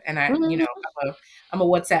idea, and I'm a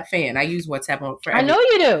WhatsApp fan. I use WhatsApp for everything. I know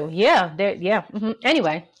you do. Yeah, yeah. Mm-hmm.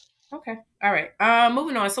 Anyway. Okay. All right.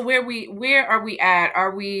 Moving on. So where are we at?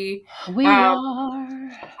 Are we? We are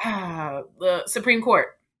the Supreme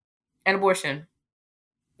Court and abortion.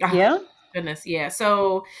 Yeah. Goodness. Yeah.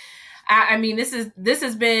 So. I mean, this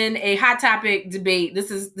has been a hot topic debate.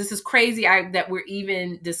 This is crazy that we're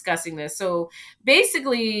even discussing this. So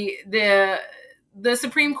basically, the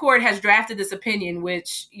Supreme Court has drafted this opinion,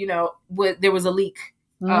 which there was a leak.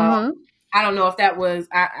 Mm-hmm. I don't know if that was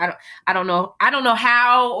I don't know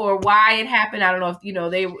how or why it happened. I don't know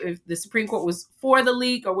if the Supreme Court was for the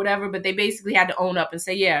leak or whatever, but they basically had to own up and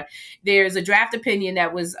say, yeah, there's a draft opinion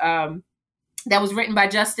that was written by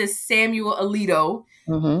Justice Samuel Alito.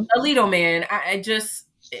 Mm-hmm. Alito, man,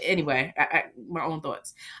 my own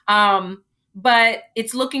thoughts. But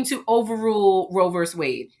it's looking to overrule Roe versus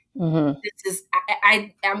Wade. Mm-hmm. This is,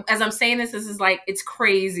 as I'm saying this is like, it's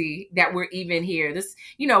crazy that we're even here. This,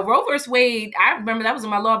 Roe versus Wade, I remember that was in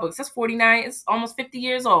my law books. That's 49, it's almost 50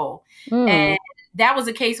 years old. And that was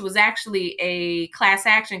a case, it was actually a class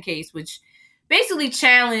action case, which basically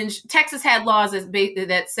challenged, Texas had laws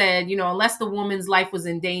that said, unless the woman's life was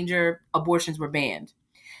in danger, abortions were banned.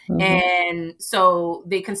 Mm-hmm. And so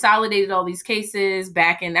they consolidated all these cases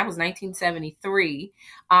back in, that was 1973.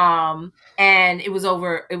 And it was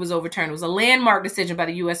overturned. It was a landmark decision by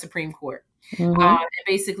the U.S. Supreme Court. Mm-hmm. It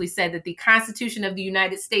basically said that the Constitution of the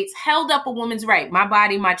United States held up a woman's right, my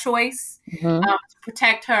body, my choice, mm-hmm. To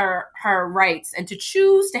protect her rights and to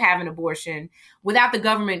choose to have an abortion without the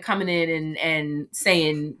government coming in and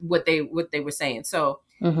saying what they were saying. So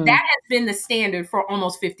mm-hmm. that has been the standard for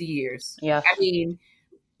almost 50 years. Yeah. I mean,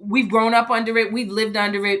 we've grown up under it. We've lived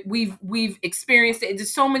under it. We've experienced it.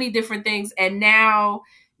 There's so many different things. And now,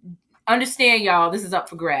 understand, y'all, this is up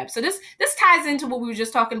for grabs. So this ties into what we were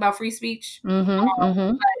just talking about, free speech,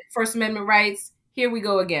 mm-hmm. First Amendment rights. Here we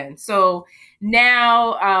go again. So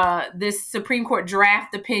now this Supreme Court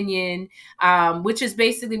draft opinion, which is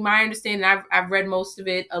basically my understanding. I've read most of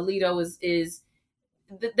it. Alito is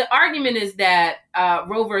the argument is that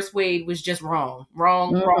Roe versus Wade was just wrong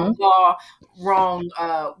law, wrong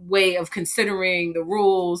way of considering the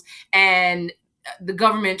rules, and the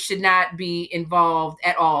government should not be involved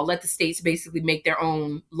at all. Let the states basically make their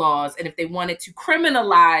own laws, and if they wanted to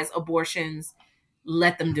criminalize abortions,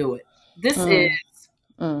 let them do it. This is,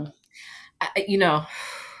 let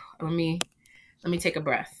me take a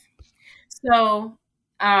breath. So,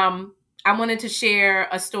 I wanted to share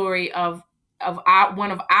a story of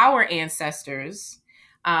one of our ancestors,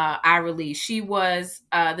 Ira. She was,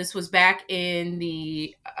 this was back in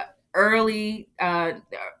the early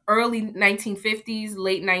 1950s,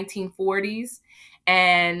 late 1940s.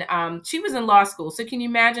 And she was in law school. So can you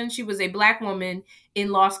imagine? She was a Black woman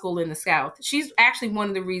in law school in the South. She's actually one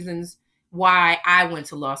of the reasons why I went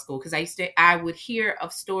to law school, because I would hear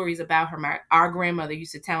of stories about her. Our grandmother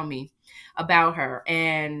used to tell me about her.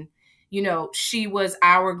 And she was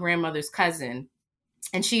our grandmother's cousin,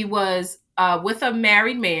 and she was with a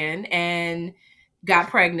married man and got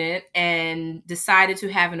pregnant and decided to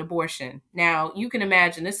have an abortion. Now, you can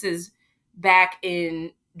imagine, this is back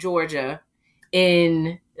in Georgia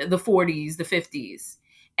in the 40s, the 50s,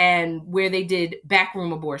 and where they did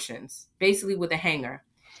backroom abortions, basically with a hanger.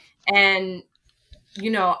 And,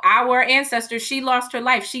 our ancestor, she lost her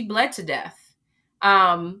life. She bled to death.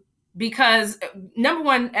 Because number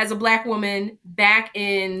one, as a Black woman back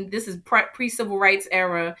in, this is pre-civil rights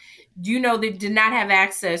era, they did not have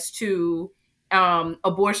access to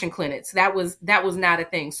abortion clinics. That was not a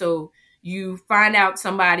thing. So you find out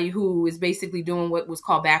somebody who is basically doing what was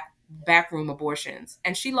called backroom abortions,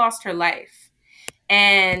 and she lost her life.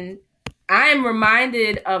 And I'm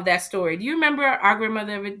reminded of that story. Do you remember our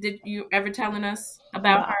grandmother? Did you ever telling us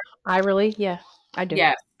about her? Yeah, I do.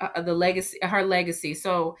 Yeah, the legacy, her legacy.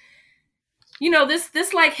 So,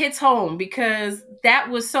 this like hits home, because that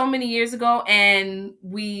was so many years ago, and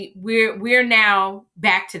we're now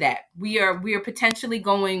back to that. We are potentially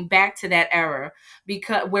going back to that era,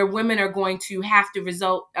 because where women are going to have to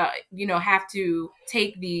have to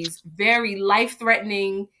take these very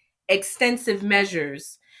life-threatening, extensive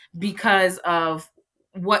measures because of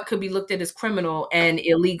what could be looked at as criminal and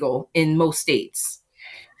illegal in most states.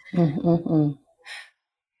 Mm-hmm.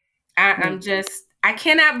 I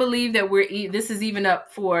cannot believe that this is even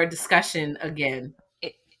up for discussion again.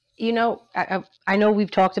 I know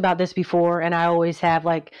we've talked about this before, and I always have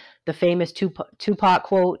like the famous Tupac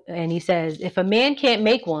quote, and he says, "If a man can't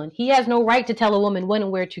make one, he has no right to tell a woman when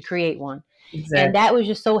and where to create one." Exactly. And that was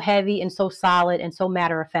just so heavy and so solid and so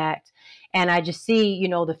matter of fact. And I just see,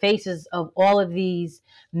 the faces of all of these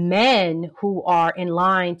men who are in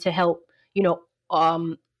line to help, to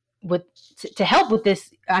help with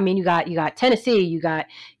this. I mean, you got Tennessee, you got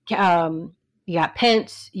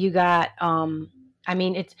Pence, you got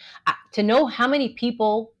it's to know how many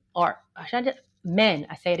people men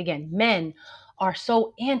are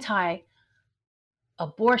so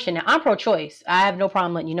Abortion. Now, I'm pro-choice. I have no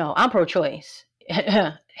problem letting you know. I'm pro-choice.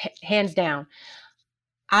 Hands down.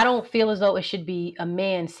 I don't feel as though it should be a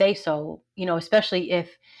man say so, especially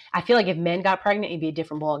if I feel like if men got pregnant, it'd be a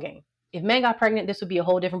different ball game. If men got pregnant, this would be a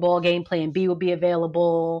whole different ball game. Plan B would be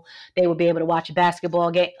available. They would be able to watch a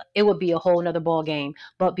basketball game. It would be a whole nother ball game.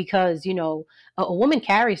 But because, a woman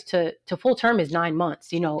carries to full term is 9 months,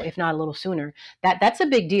 if not a little sooner. That's a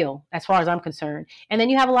big deal as far as I'm concerned. And then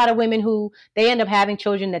you have a lot of women who they end up having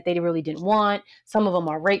children that they really didn't want. Some of them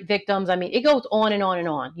are rape victims. I mean, it goes on and on and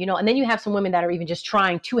on, and then you have some women that are even just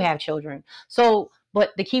trying to have children. So, but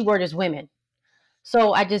the key word is women.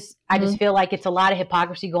 So I just feel like it's a lot of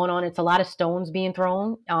hypocrisy going on. It's a lot of stones being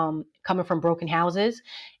thrown, coming from broken houses.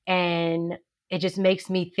 And it just makes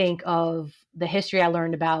me think of the history I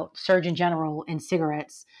learned about Surgeon General and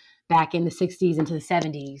cigarettes back in the 60s into the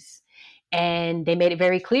 70s. And they made it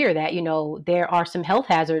very clear that, there are some health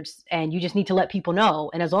hazards and you just need to let people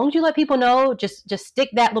know. And as long as you let people know, just stick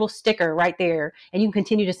that little sticker right there and you can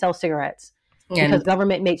continue to sell cigarettes. Because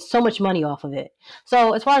government makes so much money off of it.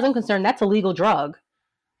 So as far as I'm concerned, that's a legal drug.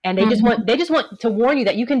 And they just want to warn you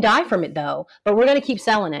that you can die from it though, but we're going to keep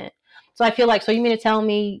selling it. So I feel like, so you mean to tell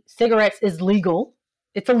me cigarettes is legal?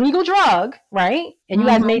 It's a legal drug, right? And you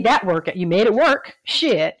guys made that work. You made it work.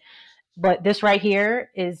 Shit. But this right here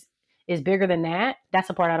is bigger than that. That's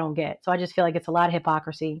the part I don't get. So I just feel like it's a lot of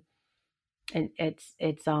hypocrisy. And it's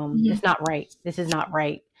not right. This is not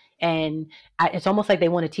right. And it's almost like they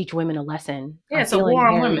want to teach women a lesson. Yeah, it's a war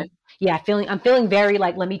on women. Yeah, I'm feeling very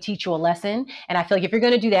like, let me teach you a lesson. And I feel like if you're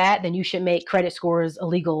going to do that, then you should make credit scores a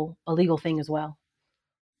legal thing as well.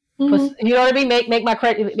 You know what I mean? Make my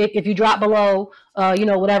credit. If you drop below,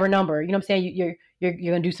 whatever number, you know what I'm saying? You're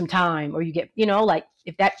going to do some time, or you get, like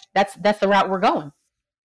if that's the route we're going.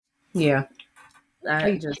 Yeah,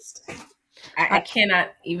 I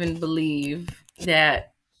cannot even believe that.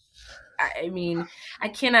 I mean, I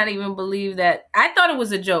cannot even believe that. I thought it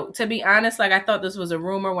was a joke, to be honest. Like, I thought this was a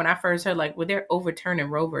rumor when I first heard, like, well, they're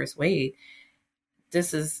overturning Roe versus Wade.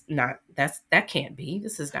 This is not, that can't be.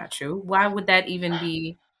 This is not true. Why would that even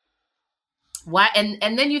be? Why?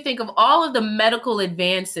 And then you think of all of the medical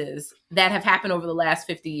advances that have happened over the last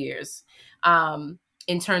 50 years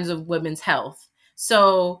in terms of women's health.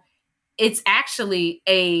 So it's actually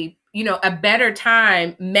a better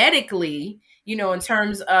time medically, in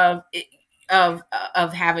terms of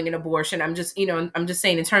having an abortion. I'm just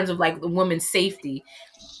saying in terms of like the woman's safety,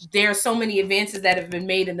 there are so many advances that have been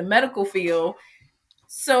made in the medical field.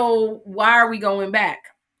 So why are we going back?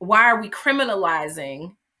 Why are we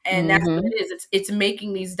criminalizing? And that's what it is. It's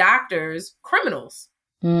making these doctors criminals.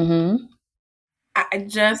 I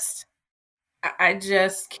just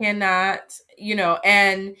cannot,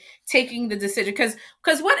 and taking the decision because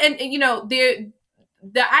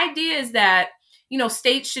the idea is that,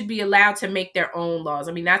 states should be allowed to make their own laws.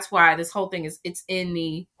 I mean, that's why this whole thing it's in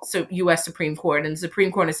the U.S. Supreme Court, and the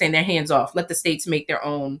Supreme Court is saying their hands off. Let the states make their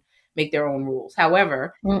own rules.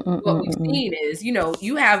 However, what we've seen is,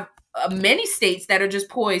 you have many states that are just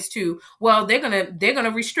poised to, well, they're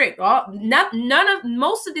gonna restrict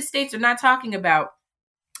most of the states are not talking about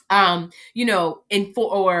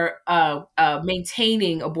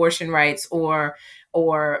maintaining abortion rights or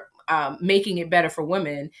making it better for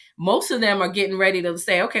women. Most of them are getting ready to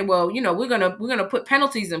say, okay, well, we're gonna put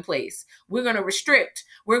penalties in place. We're gonna restrict.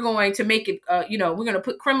 We're going to make it. We're gonna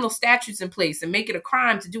put criminal statutes in place and make it a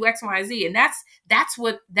crime to do X, Y, Z. And that's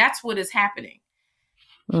what is happening.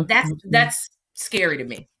 That's scary to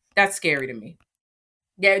me. That's scary to me.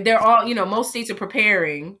 They're all, most states are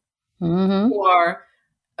preparing for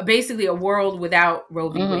basically a world without Roe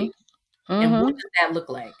v. Wade. And what does that look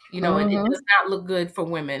like? It does not look good for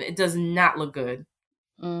women. It does not look good.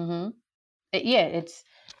 It's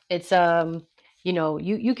you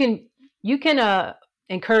can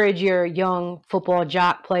encourage your young football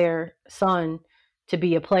jock player son to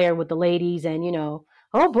be a player with the ladies, and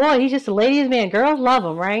oh boy, he's just a ladies man. Girls love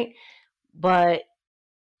him, right? But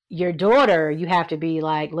your daughter, you have to be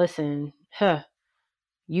like, listen,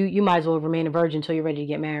 you might as well remain a virgin until you're ready to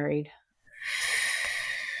get married.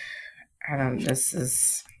 Not to say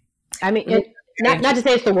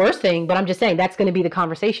it's the worst thing, but I'm just saying that's going to be the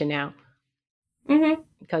conversation now.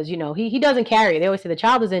 Because he doesn't carry. They always say the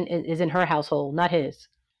child is in her household, not his.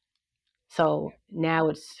 So now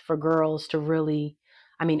it's for girls to really.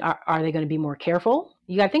 I mean, are they going to be more careful?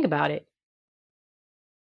 You got to think about it.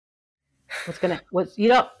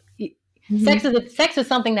 Sex is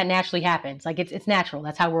something that naturally happens. Like it's natural.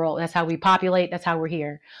 That's how we populate. That's how we're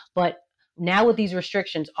here. But now with these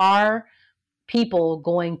restrictions, are people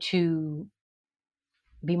going to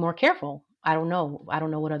be more careful? I don't know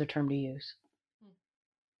what other term to use.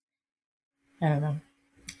 I don't know.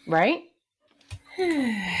 Right?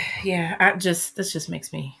 Yeah, this just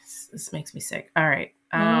makes me sick. All right.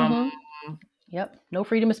 Yep. No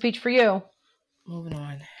freedom of speech for you. Moving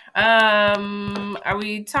on. Are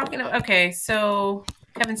we talking? Okay, so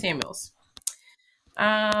Kevin Samuels.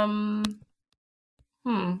 Can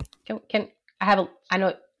I have I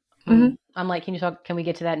know. I'm like, can you talk? Can we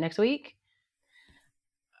get to that next week?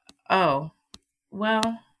 Oh,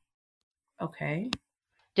 well, okay.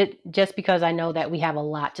 Just because I know that we have a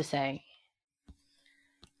lot to say.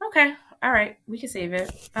 Okay. All right. We can save it.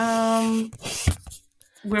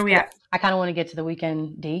 Where we at? I kind of want to get to the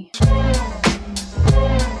weekend, D.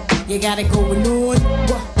 You gotta go on.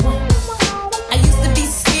 I used to be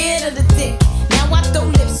scared of the dick. Now I throw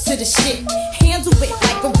lips to the shit. Handle it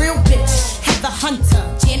like a real bitch. Have the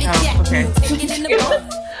hunter, Janet Jackson, take it in the butt.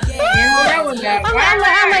 I'm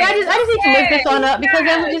like, I just need to lift this on up because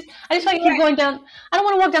then I just like to keep going down. I don't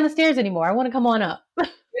want to walk down the stairs anymore. I want to come on up.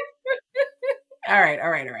 All right. All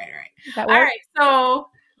right. So,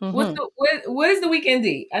 what is the weekend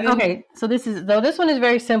D? Okay, so this one is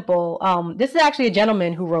very simple. This is actually a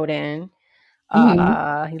gentleman who wrote in.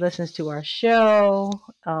 He listens to our show.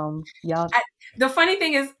 Y'all. The funny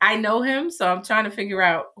thing is, I know him, so I'm trying to figure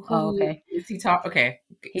out who is he talking. Okay,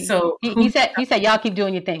 so he said y'all keep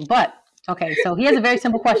doing your thing, but okay. So he has a very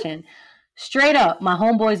simple question. Straight up, my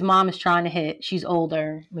homeboy's mom is trying to hit. She's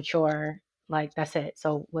older, mature. Like, that's it.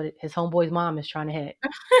 So what his homeboy's mom is trying to hit.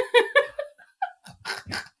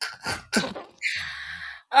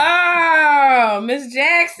 Oh, Miss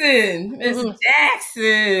Jackson.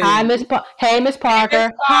 Jackson. Hi, Miss Hey, Miss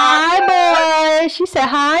Parker. Hi, boys. She said,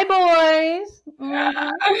 hi, boys.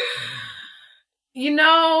 You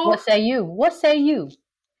know. What say you?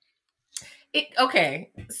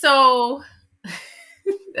 Okay. So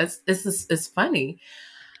it's funny.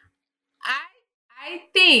 I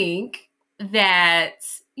think that,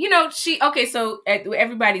 so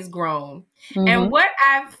everybody's grown. And what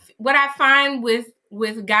I find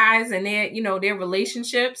with guys and their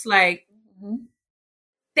relationships, like,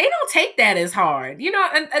 they don't take that as hard, and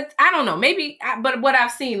I don't know, maybe, but what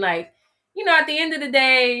I've seen, like, at the end of the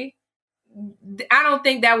day, I don't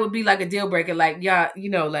think that would be like a deal breaker. Like, yeah,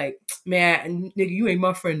 like, man, nigga, you ain't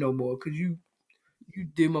my friend no more because you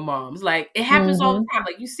did my mom's. Like, it happens all the time.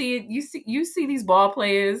 Like, you see it, you see these ball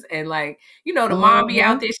players, and, like, the mom be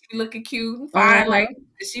out there, she be looking cute and fine, like,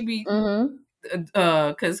 she be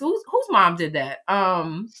because whose mom did that?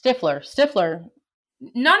 Stifler.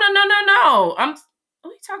 No. What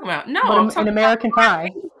are you talking about? No, I'm talking about American Pie.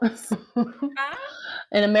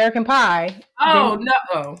 An American Pie. Oh,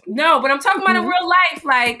 no, but I'm talking about in real life.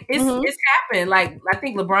 Like, it's happened. Like, I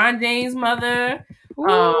think LeBron James' mother.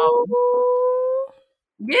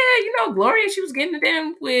 Yeah, Gloria, she was getting it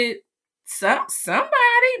in with somebody.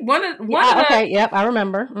 One of the, okay, yep, I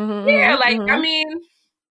remember. I mean,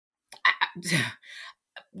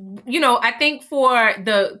 I think for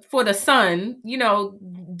the son,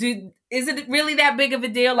 is it really that big of a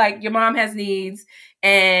deal? Like, your mom has needs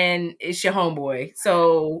and it's your homeboy.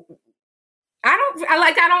 So I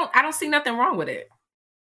don't see nothing wrong with it.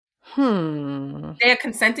 They're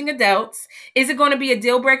consenting adults. Is it going to be a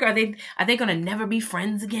deal breaker? Are they going to never be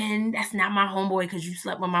friends again? That's not my homeboy because you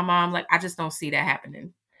slept with my mom. Like, I just don't see that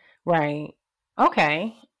happening. Right.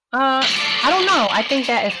 Okay. I don't know. I think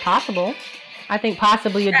that is possible. I think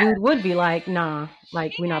possibly a dude would be like, nah,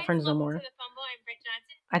 like, we're not friends no more.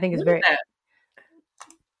 I think it's very.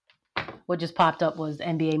 What just popped up was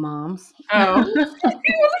NBA moms. Oh.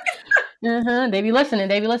 They be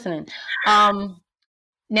listening.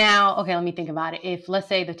 Now, okay, let me think about it. If, let's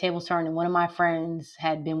say, the tables turned and one of my friends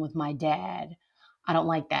had been with my dad, I don't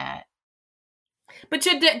like that. But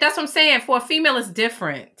that's what I'm saying. For a female, it's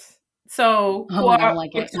different. So for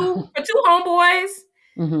two homeboys,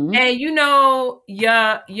 and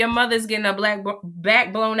your mother's getting a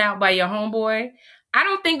back blown out by your homeboy, I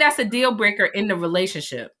don't think that's a deal breaker in the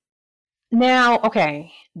relationship. Now,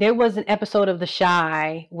 okay, there was an episode of The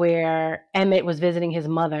Chi where Emmett was visiting his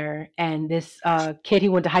mother, and this kid he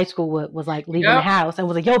went to high school with was like leaving the house and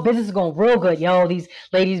was like, yo, business is going real good. Yo, these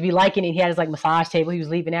ladies be liking it. He had his like massage table. He was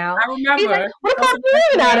leaving out. I remember. He's like, what the fuck are you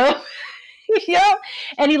leaving out of? Yep.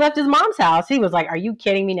 And he left his mom's house. He was like, are you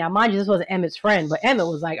kidding me? Now, mind you, this wasn't Emmett's friend, but Emmett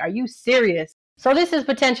was like, are you serious? So this is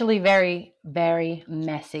potentially very, very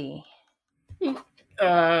messy. You think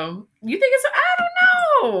it's, I don't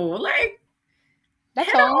know. Like,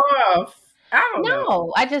 that's all. Off. I don't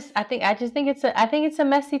know. I think it's a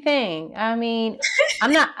messy thing. I mean,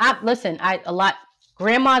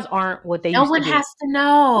 Grandmas aren't what they used to be. No one has to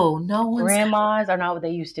know. No one. Grandmas are not what they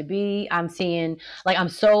used to be. I'm seeing, like, I'm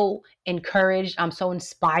so encouraged. I'm so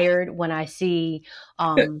inspired when I see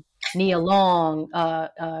Nia Long,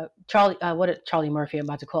 Charlie Murphy, I'm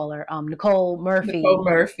about to call her, Nicole Murphy.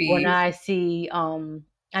 When I see,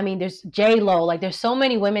 there's J-Lo, like there's so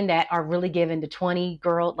many women that are really giving the 20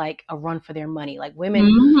 girl like a run for their money. Like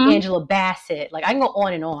women, Angela Bassett, like I can go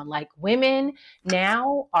on and on. Like women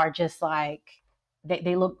now are just like,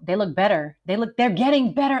 they look better. They're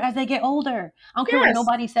getting better as they get older. I don't care what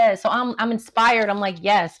nobody says. So I'm inspired. I'm like,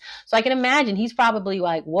 yes. So I can imagine he's probably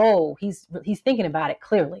like, whoa, he's thinking about it.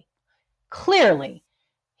 Clearly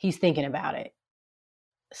he's thinking about it.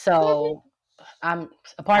 So I'm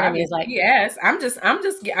a part of me is like, yes, I'm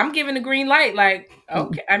giving the green light. Like,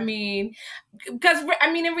 okay. I mean, because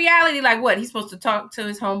in reality, like what, he's supposed to talk to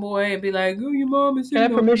his homeboy and be like, oh, your mom is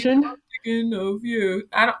got permission of you.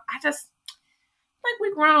 I just like,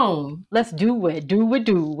 we grown. Let's do it. You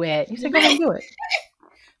said go ahead and do it.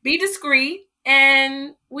 Be discreet,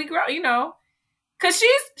 and we grow, because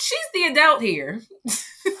she's the adult here.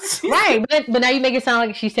 Right, but now you make it sound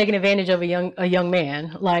like she's taking advantage of a young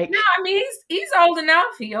man. Like, no, he's old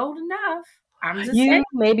enough. He old enough. I'm just saying.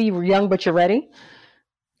 Maybe young, but you're ready.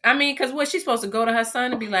 Because what, she's supposed to go to her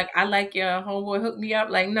son and be like, I like your homeboy, hook me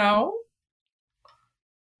up. Like, no,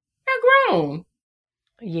 they're grown.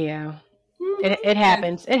 Yeah. It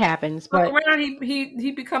happens. It happens. But around,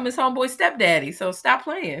 he become his homeboy stepdaddy. So stop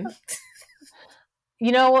playing.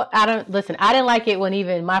 You know, I didn't like it when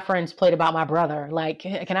even my friends played about my brother. Like,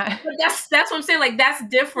 can I? But that's what I'm saying. Like, that's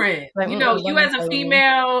different. Like, you as a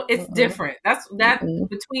female, it's different. That's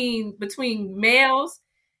between males.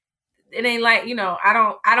 It ain't like,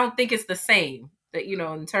 I don't think it's the same. That,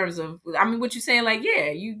 in terms of, what you're saying, like, yeah,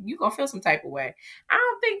 you gonna feel some type of way. I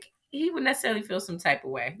don't think he would necessarily feel some type of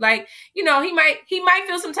way. Like, he might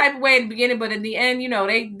feel some type of way in the beginning, but in the end,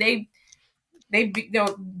 they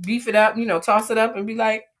beef it up, toss it up and be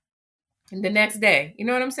like, the next day. You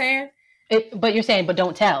know what I'm saying? But you're saying, but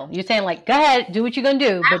don't tell. You're saying, like, go ahead, do what you're going to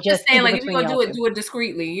do. I'm just saying, like, if you're going to do it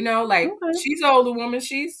discreetly. Like, okay. She's an older woman.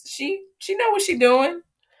 She know what she's doing.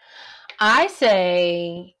 I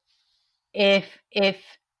say if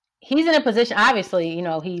he's in a position, obviously,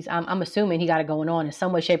 I'm assuming he got it going on in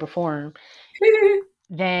some way, shape, or form.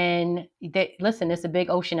 Then, listen, it's a big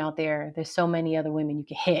ocean out there. There's so many other women you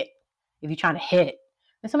can hit. If you're trying to hit,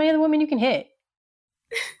 there's so many other women you can hit.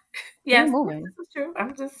 Yes, keep moving. This is true.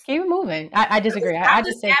 I'm just keep it moving. I disagree. I'm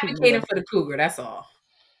just advocating for the cougar. That's all.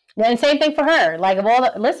 Yeah, and same thing for her. Like, of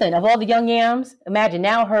all the young yams, imagine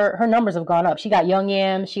now her numbers have gone up. She got young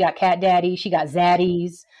yams, she got cat daddy, she got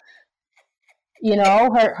zaddies.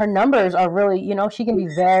 Her numbers are really, she can be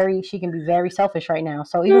very selfish right now.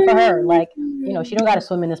 So even for her, like, she don't got to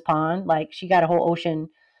swim in this pond. Like, she got a whole ocean,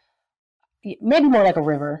 maybe more like a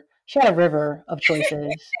river. She had a river of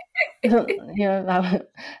choices. So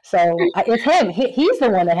it's him. He's the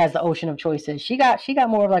one that has the ocean of choices. She got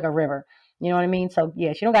more of like a river. You know what I mean? So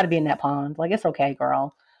yeah, she don't got to be in that pond. Like, it's okay,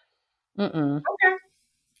 girl. Okay.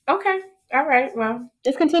 All right. Well,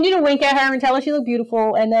 just continue to wink at her and tell her she look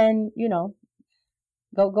beautiful, and then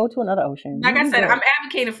go to another ocean. Like I said, I'm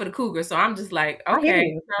advocating for the cougar, so I'm just like,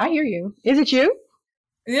 okay. I hear you. Is it you?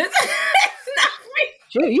 Yes.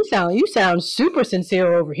 You sound super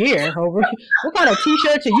sincere over here. What kind of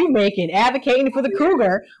t-shirts are you making? Advocating for the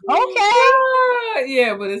cougar. Okay.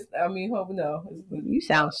 Yeah, but no. You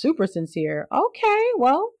sound super sincere. Okay,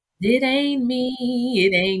 well. It ain't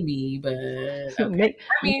me, but okay.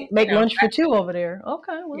 Make lunch for two over there.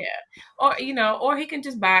 Okay, well. Yeah. Or he can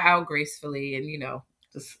just buy out gracefully and,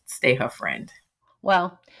 just stay her friend.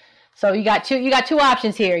 Well, so you got two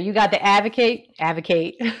options here. You got the advocate.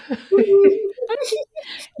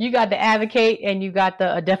 You got the advocate and you got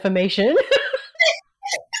the defamation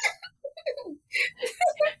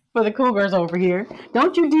for the cougars over here.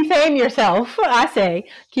 Don't you defame yourself. I say,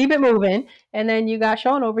 keep it moving. And then you got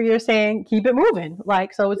Sean over here saying, keep it moving.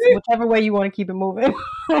 Like, so it's whichever way you want to keep it moving.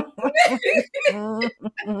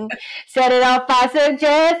 Set it off, I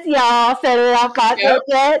suggest, y'all. Set it off, I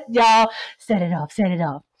suggest, y'all. Set it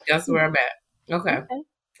off. That's where I'm at. Okay.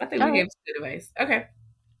 I think we gave some good advice. Okay.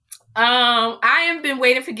 I have been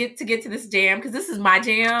waiting to get to this jam because this is my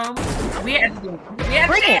jam. We had to do it.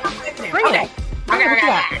 Bring it.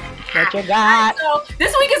 Okay. What you got? So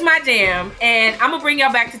this week is my jam, and I'm gonna bring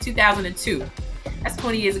y'all back to 2002. That's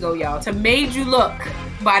 20 years ago, y'all. To "Made You Look"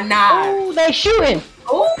 by Nas. Oh, they shooting.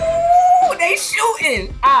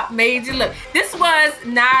 Made You Look. This was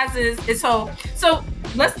Nas's. So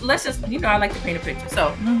let's just, I like to paint a picture.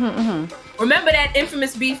 So remember that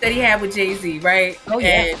infamous beef that he had with Jay-Z, right? Oh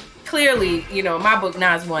yeah. And clearly, you know, my book,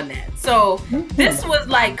 Nas won that. So this was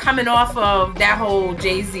like coming off of that whole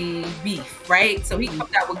Jay-Z beef, right? So he comes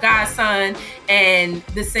out with Godson, and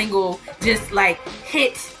the single just like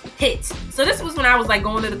hit. So this was when I was like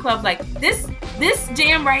going to the club, like this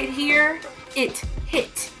jam right here, it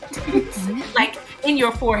hit. Like in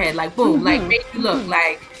your forehead, like boom, like make you look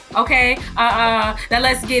like, okay, now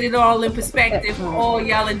let's get it all in perspective for all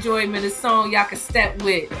y'all enjoyment of song y'all can step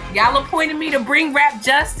with. Y'all appointed me to bring rap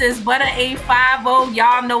justice, but a 50,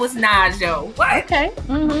 y'all know it's Nas, yo. What? Okay.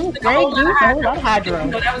 A whole lot of hydro.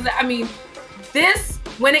 You know, that was, I mean, this,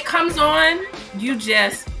 when it comes on, you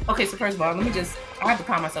just, okay, so first of all, I have to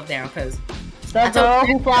calm myself down, because that girl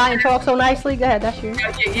who fly and talk so nicely. Go ahead, that's you.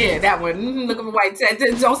 Yeah, that one. Look at the white.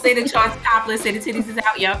 Don't say the charts topless. Say the titties is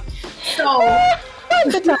out. Yep. So,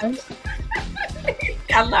 good times.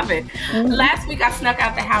 I love it. Last week I snuck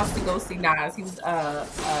out the house to go see Nas. He was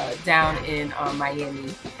down in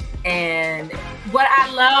Miami, and what I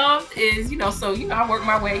loved is, you know, so you know, I work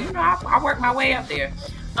my way. You know, I work my way up there.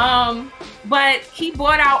 But he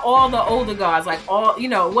brought out all the older guys, like all, you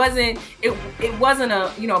know, it wasn't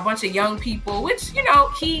a, you know, a bunch of young people, which, you know,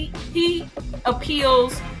 he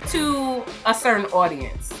appeals to a certain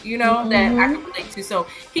audience, you know, that I can relate to. So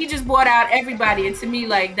he just brought out everybody, and to me,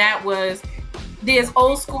 like, that was, there's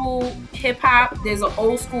old school hip hop, there's an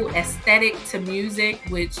old school aesthetic to music,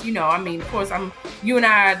 which, you know, I mean, of course, you and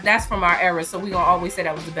I, that's from our era, so we gonna always say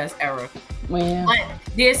that was the best era. Yeah.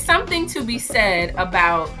 But there's something to be said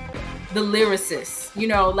about the lyricists, you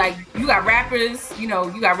know, like you got rappers, you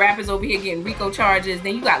know, you got rappers over here getting RICO charges,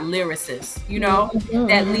 then you got lyricists, you know,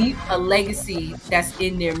 that leave a legacy that's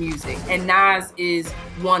in their music. And Nas is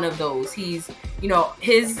one of those. He's, you know,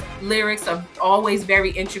 his lyrics are always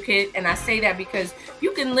very intricate. And I say that because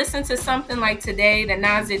you can listen to something like today that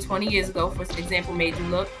Nas did 20 years ago, for example, Made You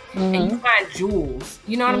Look, and you find jewels,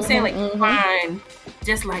 you know what I'm saying? Like you find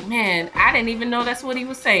just like, man, I didn't even know that's what he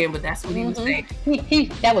was saying, but that's what he was saying. He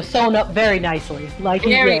that was sewn up very nicely. Like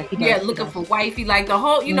looking for wifey, like the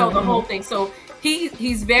whole, you know, the whole thing. So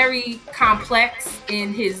he's very complex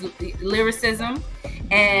in his lyricism,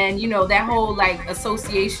 and you know, that whole like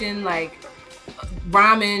association, like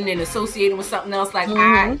rhyming and associating with something else, like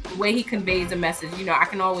the way he conveys a message, you know, I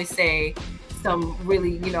can always say some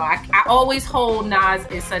really, you know, I always hold Nas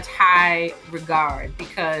in such high regard,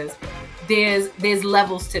 because there's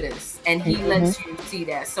levels to this, and he lets you see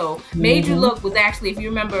that. So Made You Look was actually, if you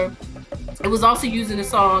remember, it was also used in the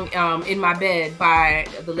song In My Bed by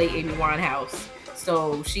the late Amy Winehouse.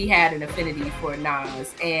 So she had an affinity for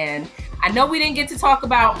Nas. And I know we didn't get to talk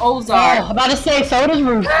about Ozark. I'm about to say, so does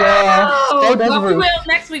Ruth. So does Ruth. We will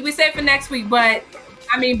next week. We saved for next week. But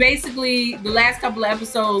I mean, basically, the last couple of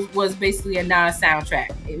episodes was basically a Nas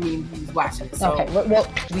soundtrack. I mean, he was watching it. So. Okay, well,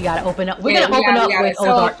 we got to open up. We're going to open up with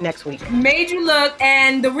Ozark next week. Made You Look,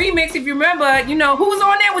 and the remix, if you remember, you know, who was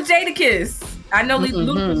on there with Jadakiss? I know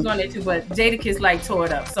Luke was on there too, but Jadakiss like tore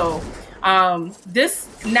it up. So this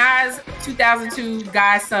Nas 2002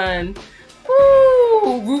 Godson,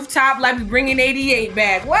 rooftop, like we bringing 88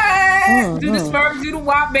 back. What? Do the Smurfs, do the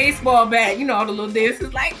WAP baseball back? You know, all the little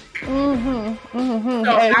dances, like. So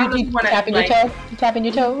you tapping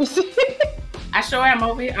your toes. I sure am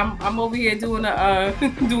over here. I'm over here doing a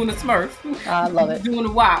Smurf. I love it. Doing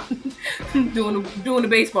the WAP. doing the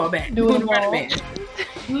baseball bat. Doing the running back.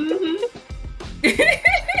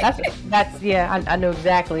 That's yeah. I know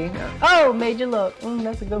exactly. Oh, Made You Look.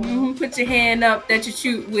 That's a good one. Put your hand up that you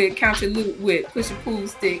shoot with, count your loot with, push a pool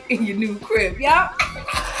stick in your new crib. Yup.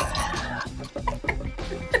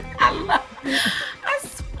 I love it. I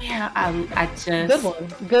swear, I just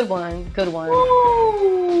good one.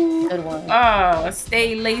 Ooh. Good one. Oh,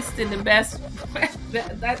 stay laced in the best.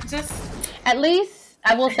 that just. At least.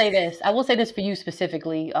 I will say this for you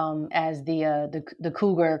specifically, as the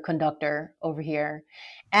cougar conductor over here.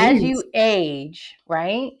 As you age,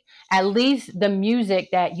 right? At least the music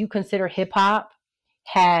that you consider hip hop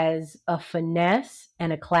has a finesse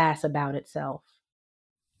and a class about itself.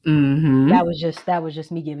 That was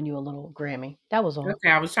just me giving you a little Grammy. That was all. Okay,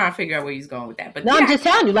 I was trying to figure out where he's going with that, but no, I'm just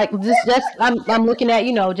telling you, like, just I'm looking at,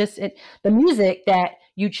 you know, just the music that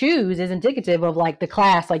you choose is indicative of like the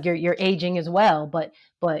class, like you're aging as well, but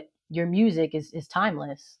your music is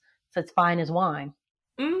timeless, so it's fine as wine.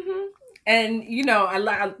 And you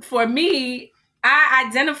know, for me, I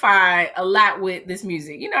identify a lot with this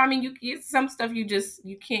music. You know, I mean, you some stuff you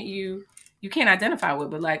can't identify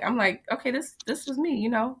with, but like I'm like, okay, this was me. You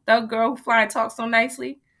know, the girl who fly and talks so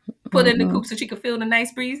nicely. put her in the coop so she could feel the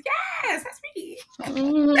nice breeze. Yes, that's me.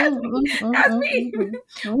 That's me.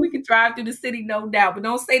 We can drive through the city, no doubt. But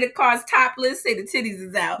don't say the car's topless. Say the titties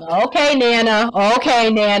is out. Okay, Nana.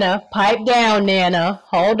 Pipe down, Nana.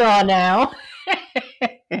 Hold on now.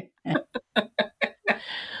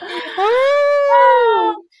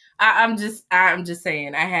 I'm just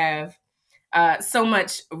saying, I have so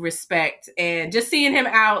much respect, and just seeing him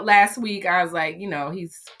out last week, I was like,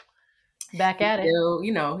 he's back at it.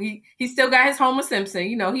 He still got his Homer Simpson.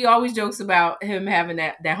 He always jokes about him having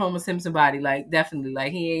that Homer Simpson body. Like, definitely,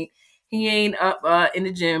 like he ain't up in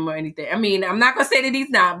the gym or anything. I mean, I'm not gonna say that he's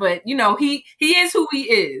not, but he is who he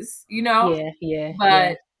is. Yeah.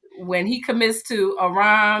 But when he commits to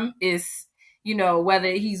Aram, is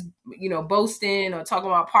whether he's boasting or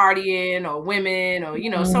talking about partying or women or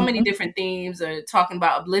so many different themes, or talking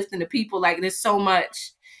about uplifting the people. Like, there's so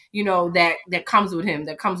much that comes with him,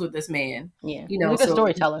 that comes with this man. Yeah, he's a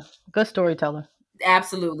good storyteller.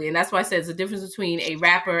 Absolutely. And that's why I said it's a difference between a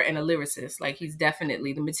rapper and a lyricist. Like, he's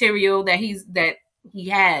definitely, the material that he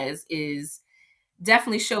has is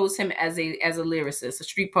definitely shows him as a lyricist, a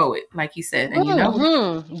street poet, like he said. And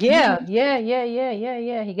Yeah.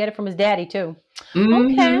 He got it from his daddy too.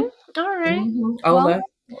 Okay. All right. Ola.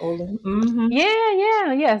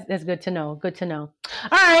 Yeah. That's good to know. All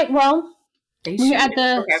right. Well, we're at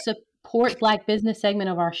the Support Black Business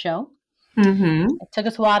segment of our show. It took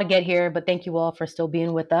us a while to get here, but thank you all for still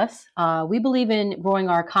being with us. We believe in growing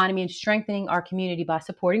our economy and strengthening our community by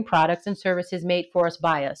supporting products and services made for us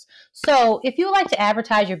by us. So if you would like to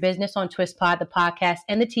advertise your business on TwistPod, the podcast,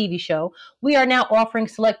 and the TV show, we are now offering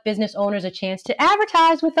select business owners a chance to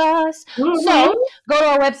advertise with us. So go to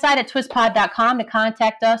our website at twistpod.com to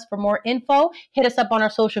contact us for more info. Hit us up on our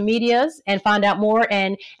social medias and find out more.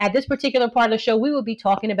 And at this particular part of the show, we will be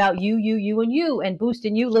talking about you, and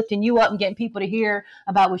boosting you, lifting you up, and getting people to hear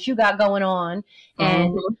about what you got going on.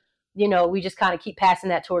 And we just kind of keep passing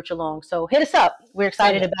that torch along. So hit us up. We're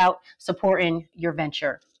excited about supporting your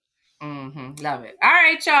venture. Love it. All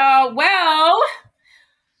right, y'all. Well,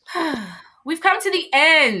 we've come to the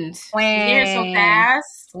end. Here so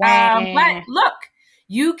fast. But look,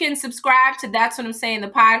 you can subscribe to That's What I'm Saying, the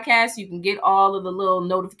podcast. You can get all of the little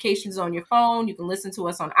notifications on your phone. You can listen to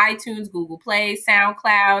us on iTunes, Google Play,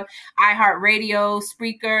 SoundCloud, iHeartRadio,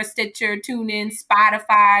 Spreaker, Stitcher, TuneIn,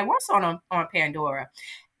 Spotify. We're also on Pandora.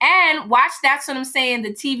 And watch That's What I'm Saying,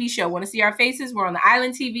 the TV show. Want to see our faces? We're on the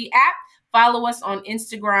Island TV app. Follow us on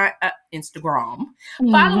Instagram.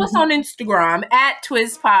 Follow us on Instagram at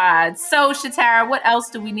TwistPod. So, Shatara, what else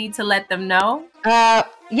do we need to let them know?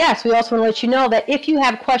 Yes, we also want to let you know that if you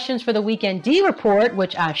have questions for the Weekend D Report,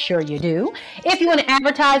 which I'm sure you do, if you want to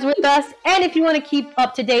advertise with us, and if you want to keep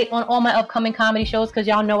up to date on all my upcoming comedy shows, because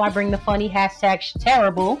y'all know I bring the funny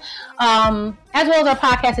 #terrible, as well as our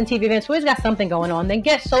podcast and TV events, we always got something going on, then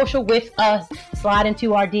get social with us. Slide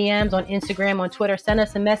into our DMs on Instagram, on Twitter. Send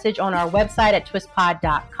us a message on our website at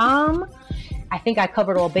twistpod.com. I think I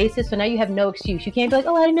covered all bases, so now you have no excuse. You can't be like,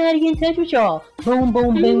 I didn't know how to get in touch with y'all. Boom,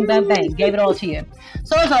 boom, boom, bang, bang. Gave it all to you.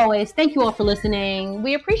 So as always, thank you all for listening.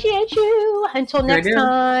 We appreciate you. Until next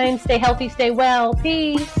time, stay healthy, stay well.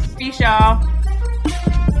 Peace. Peace, y'all.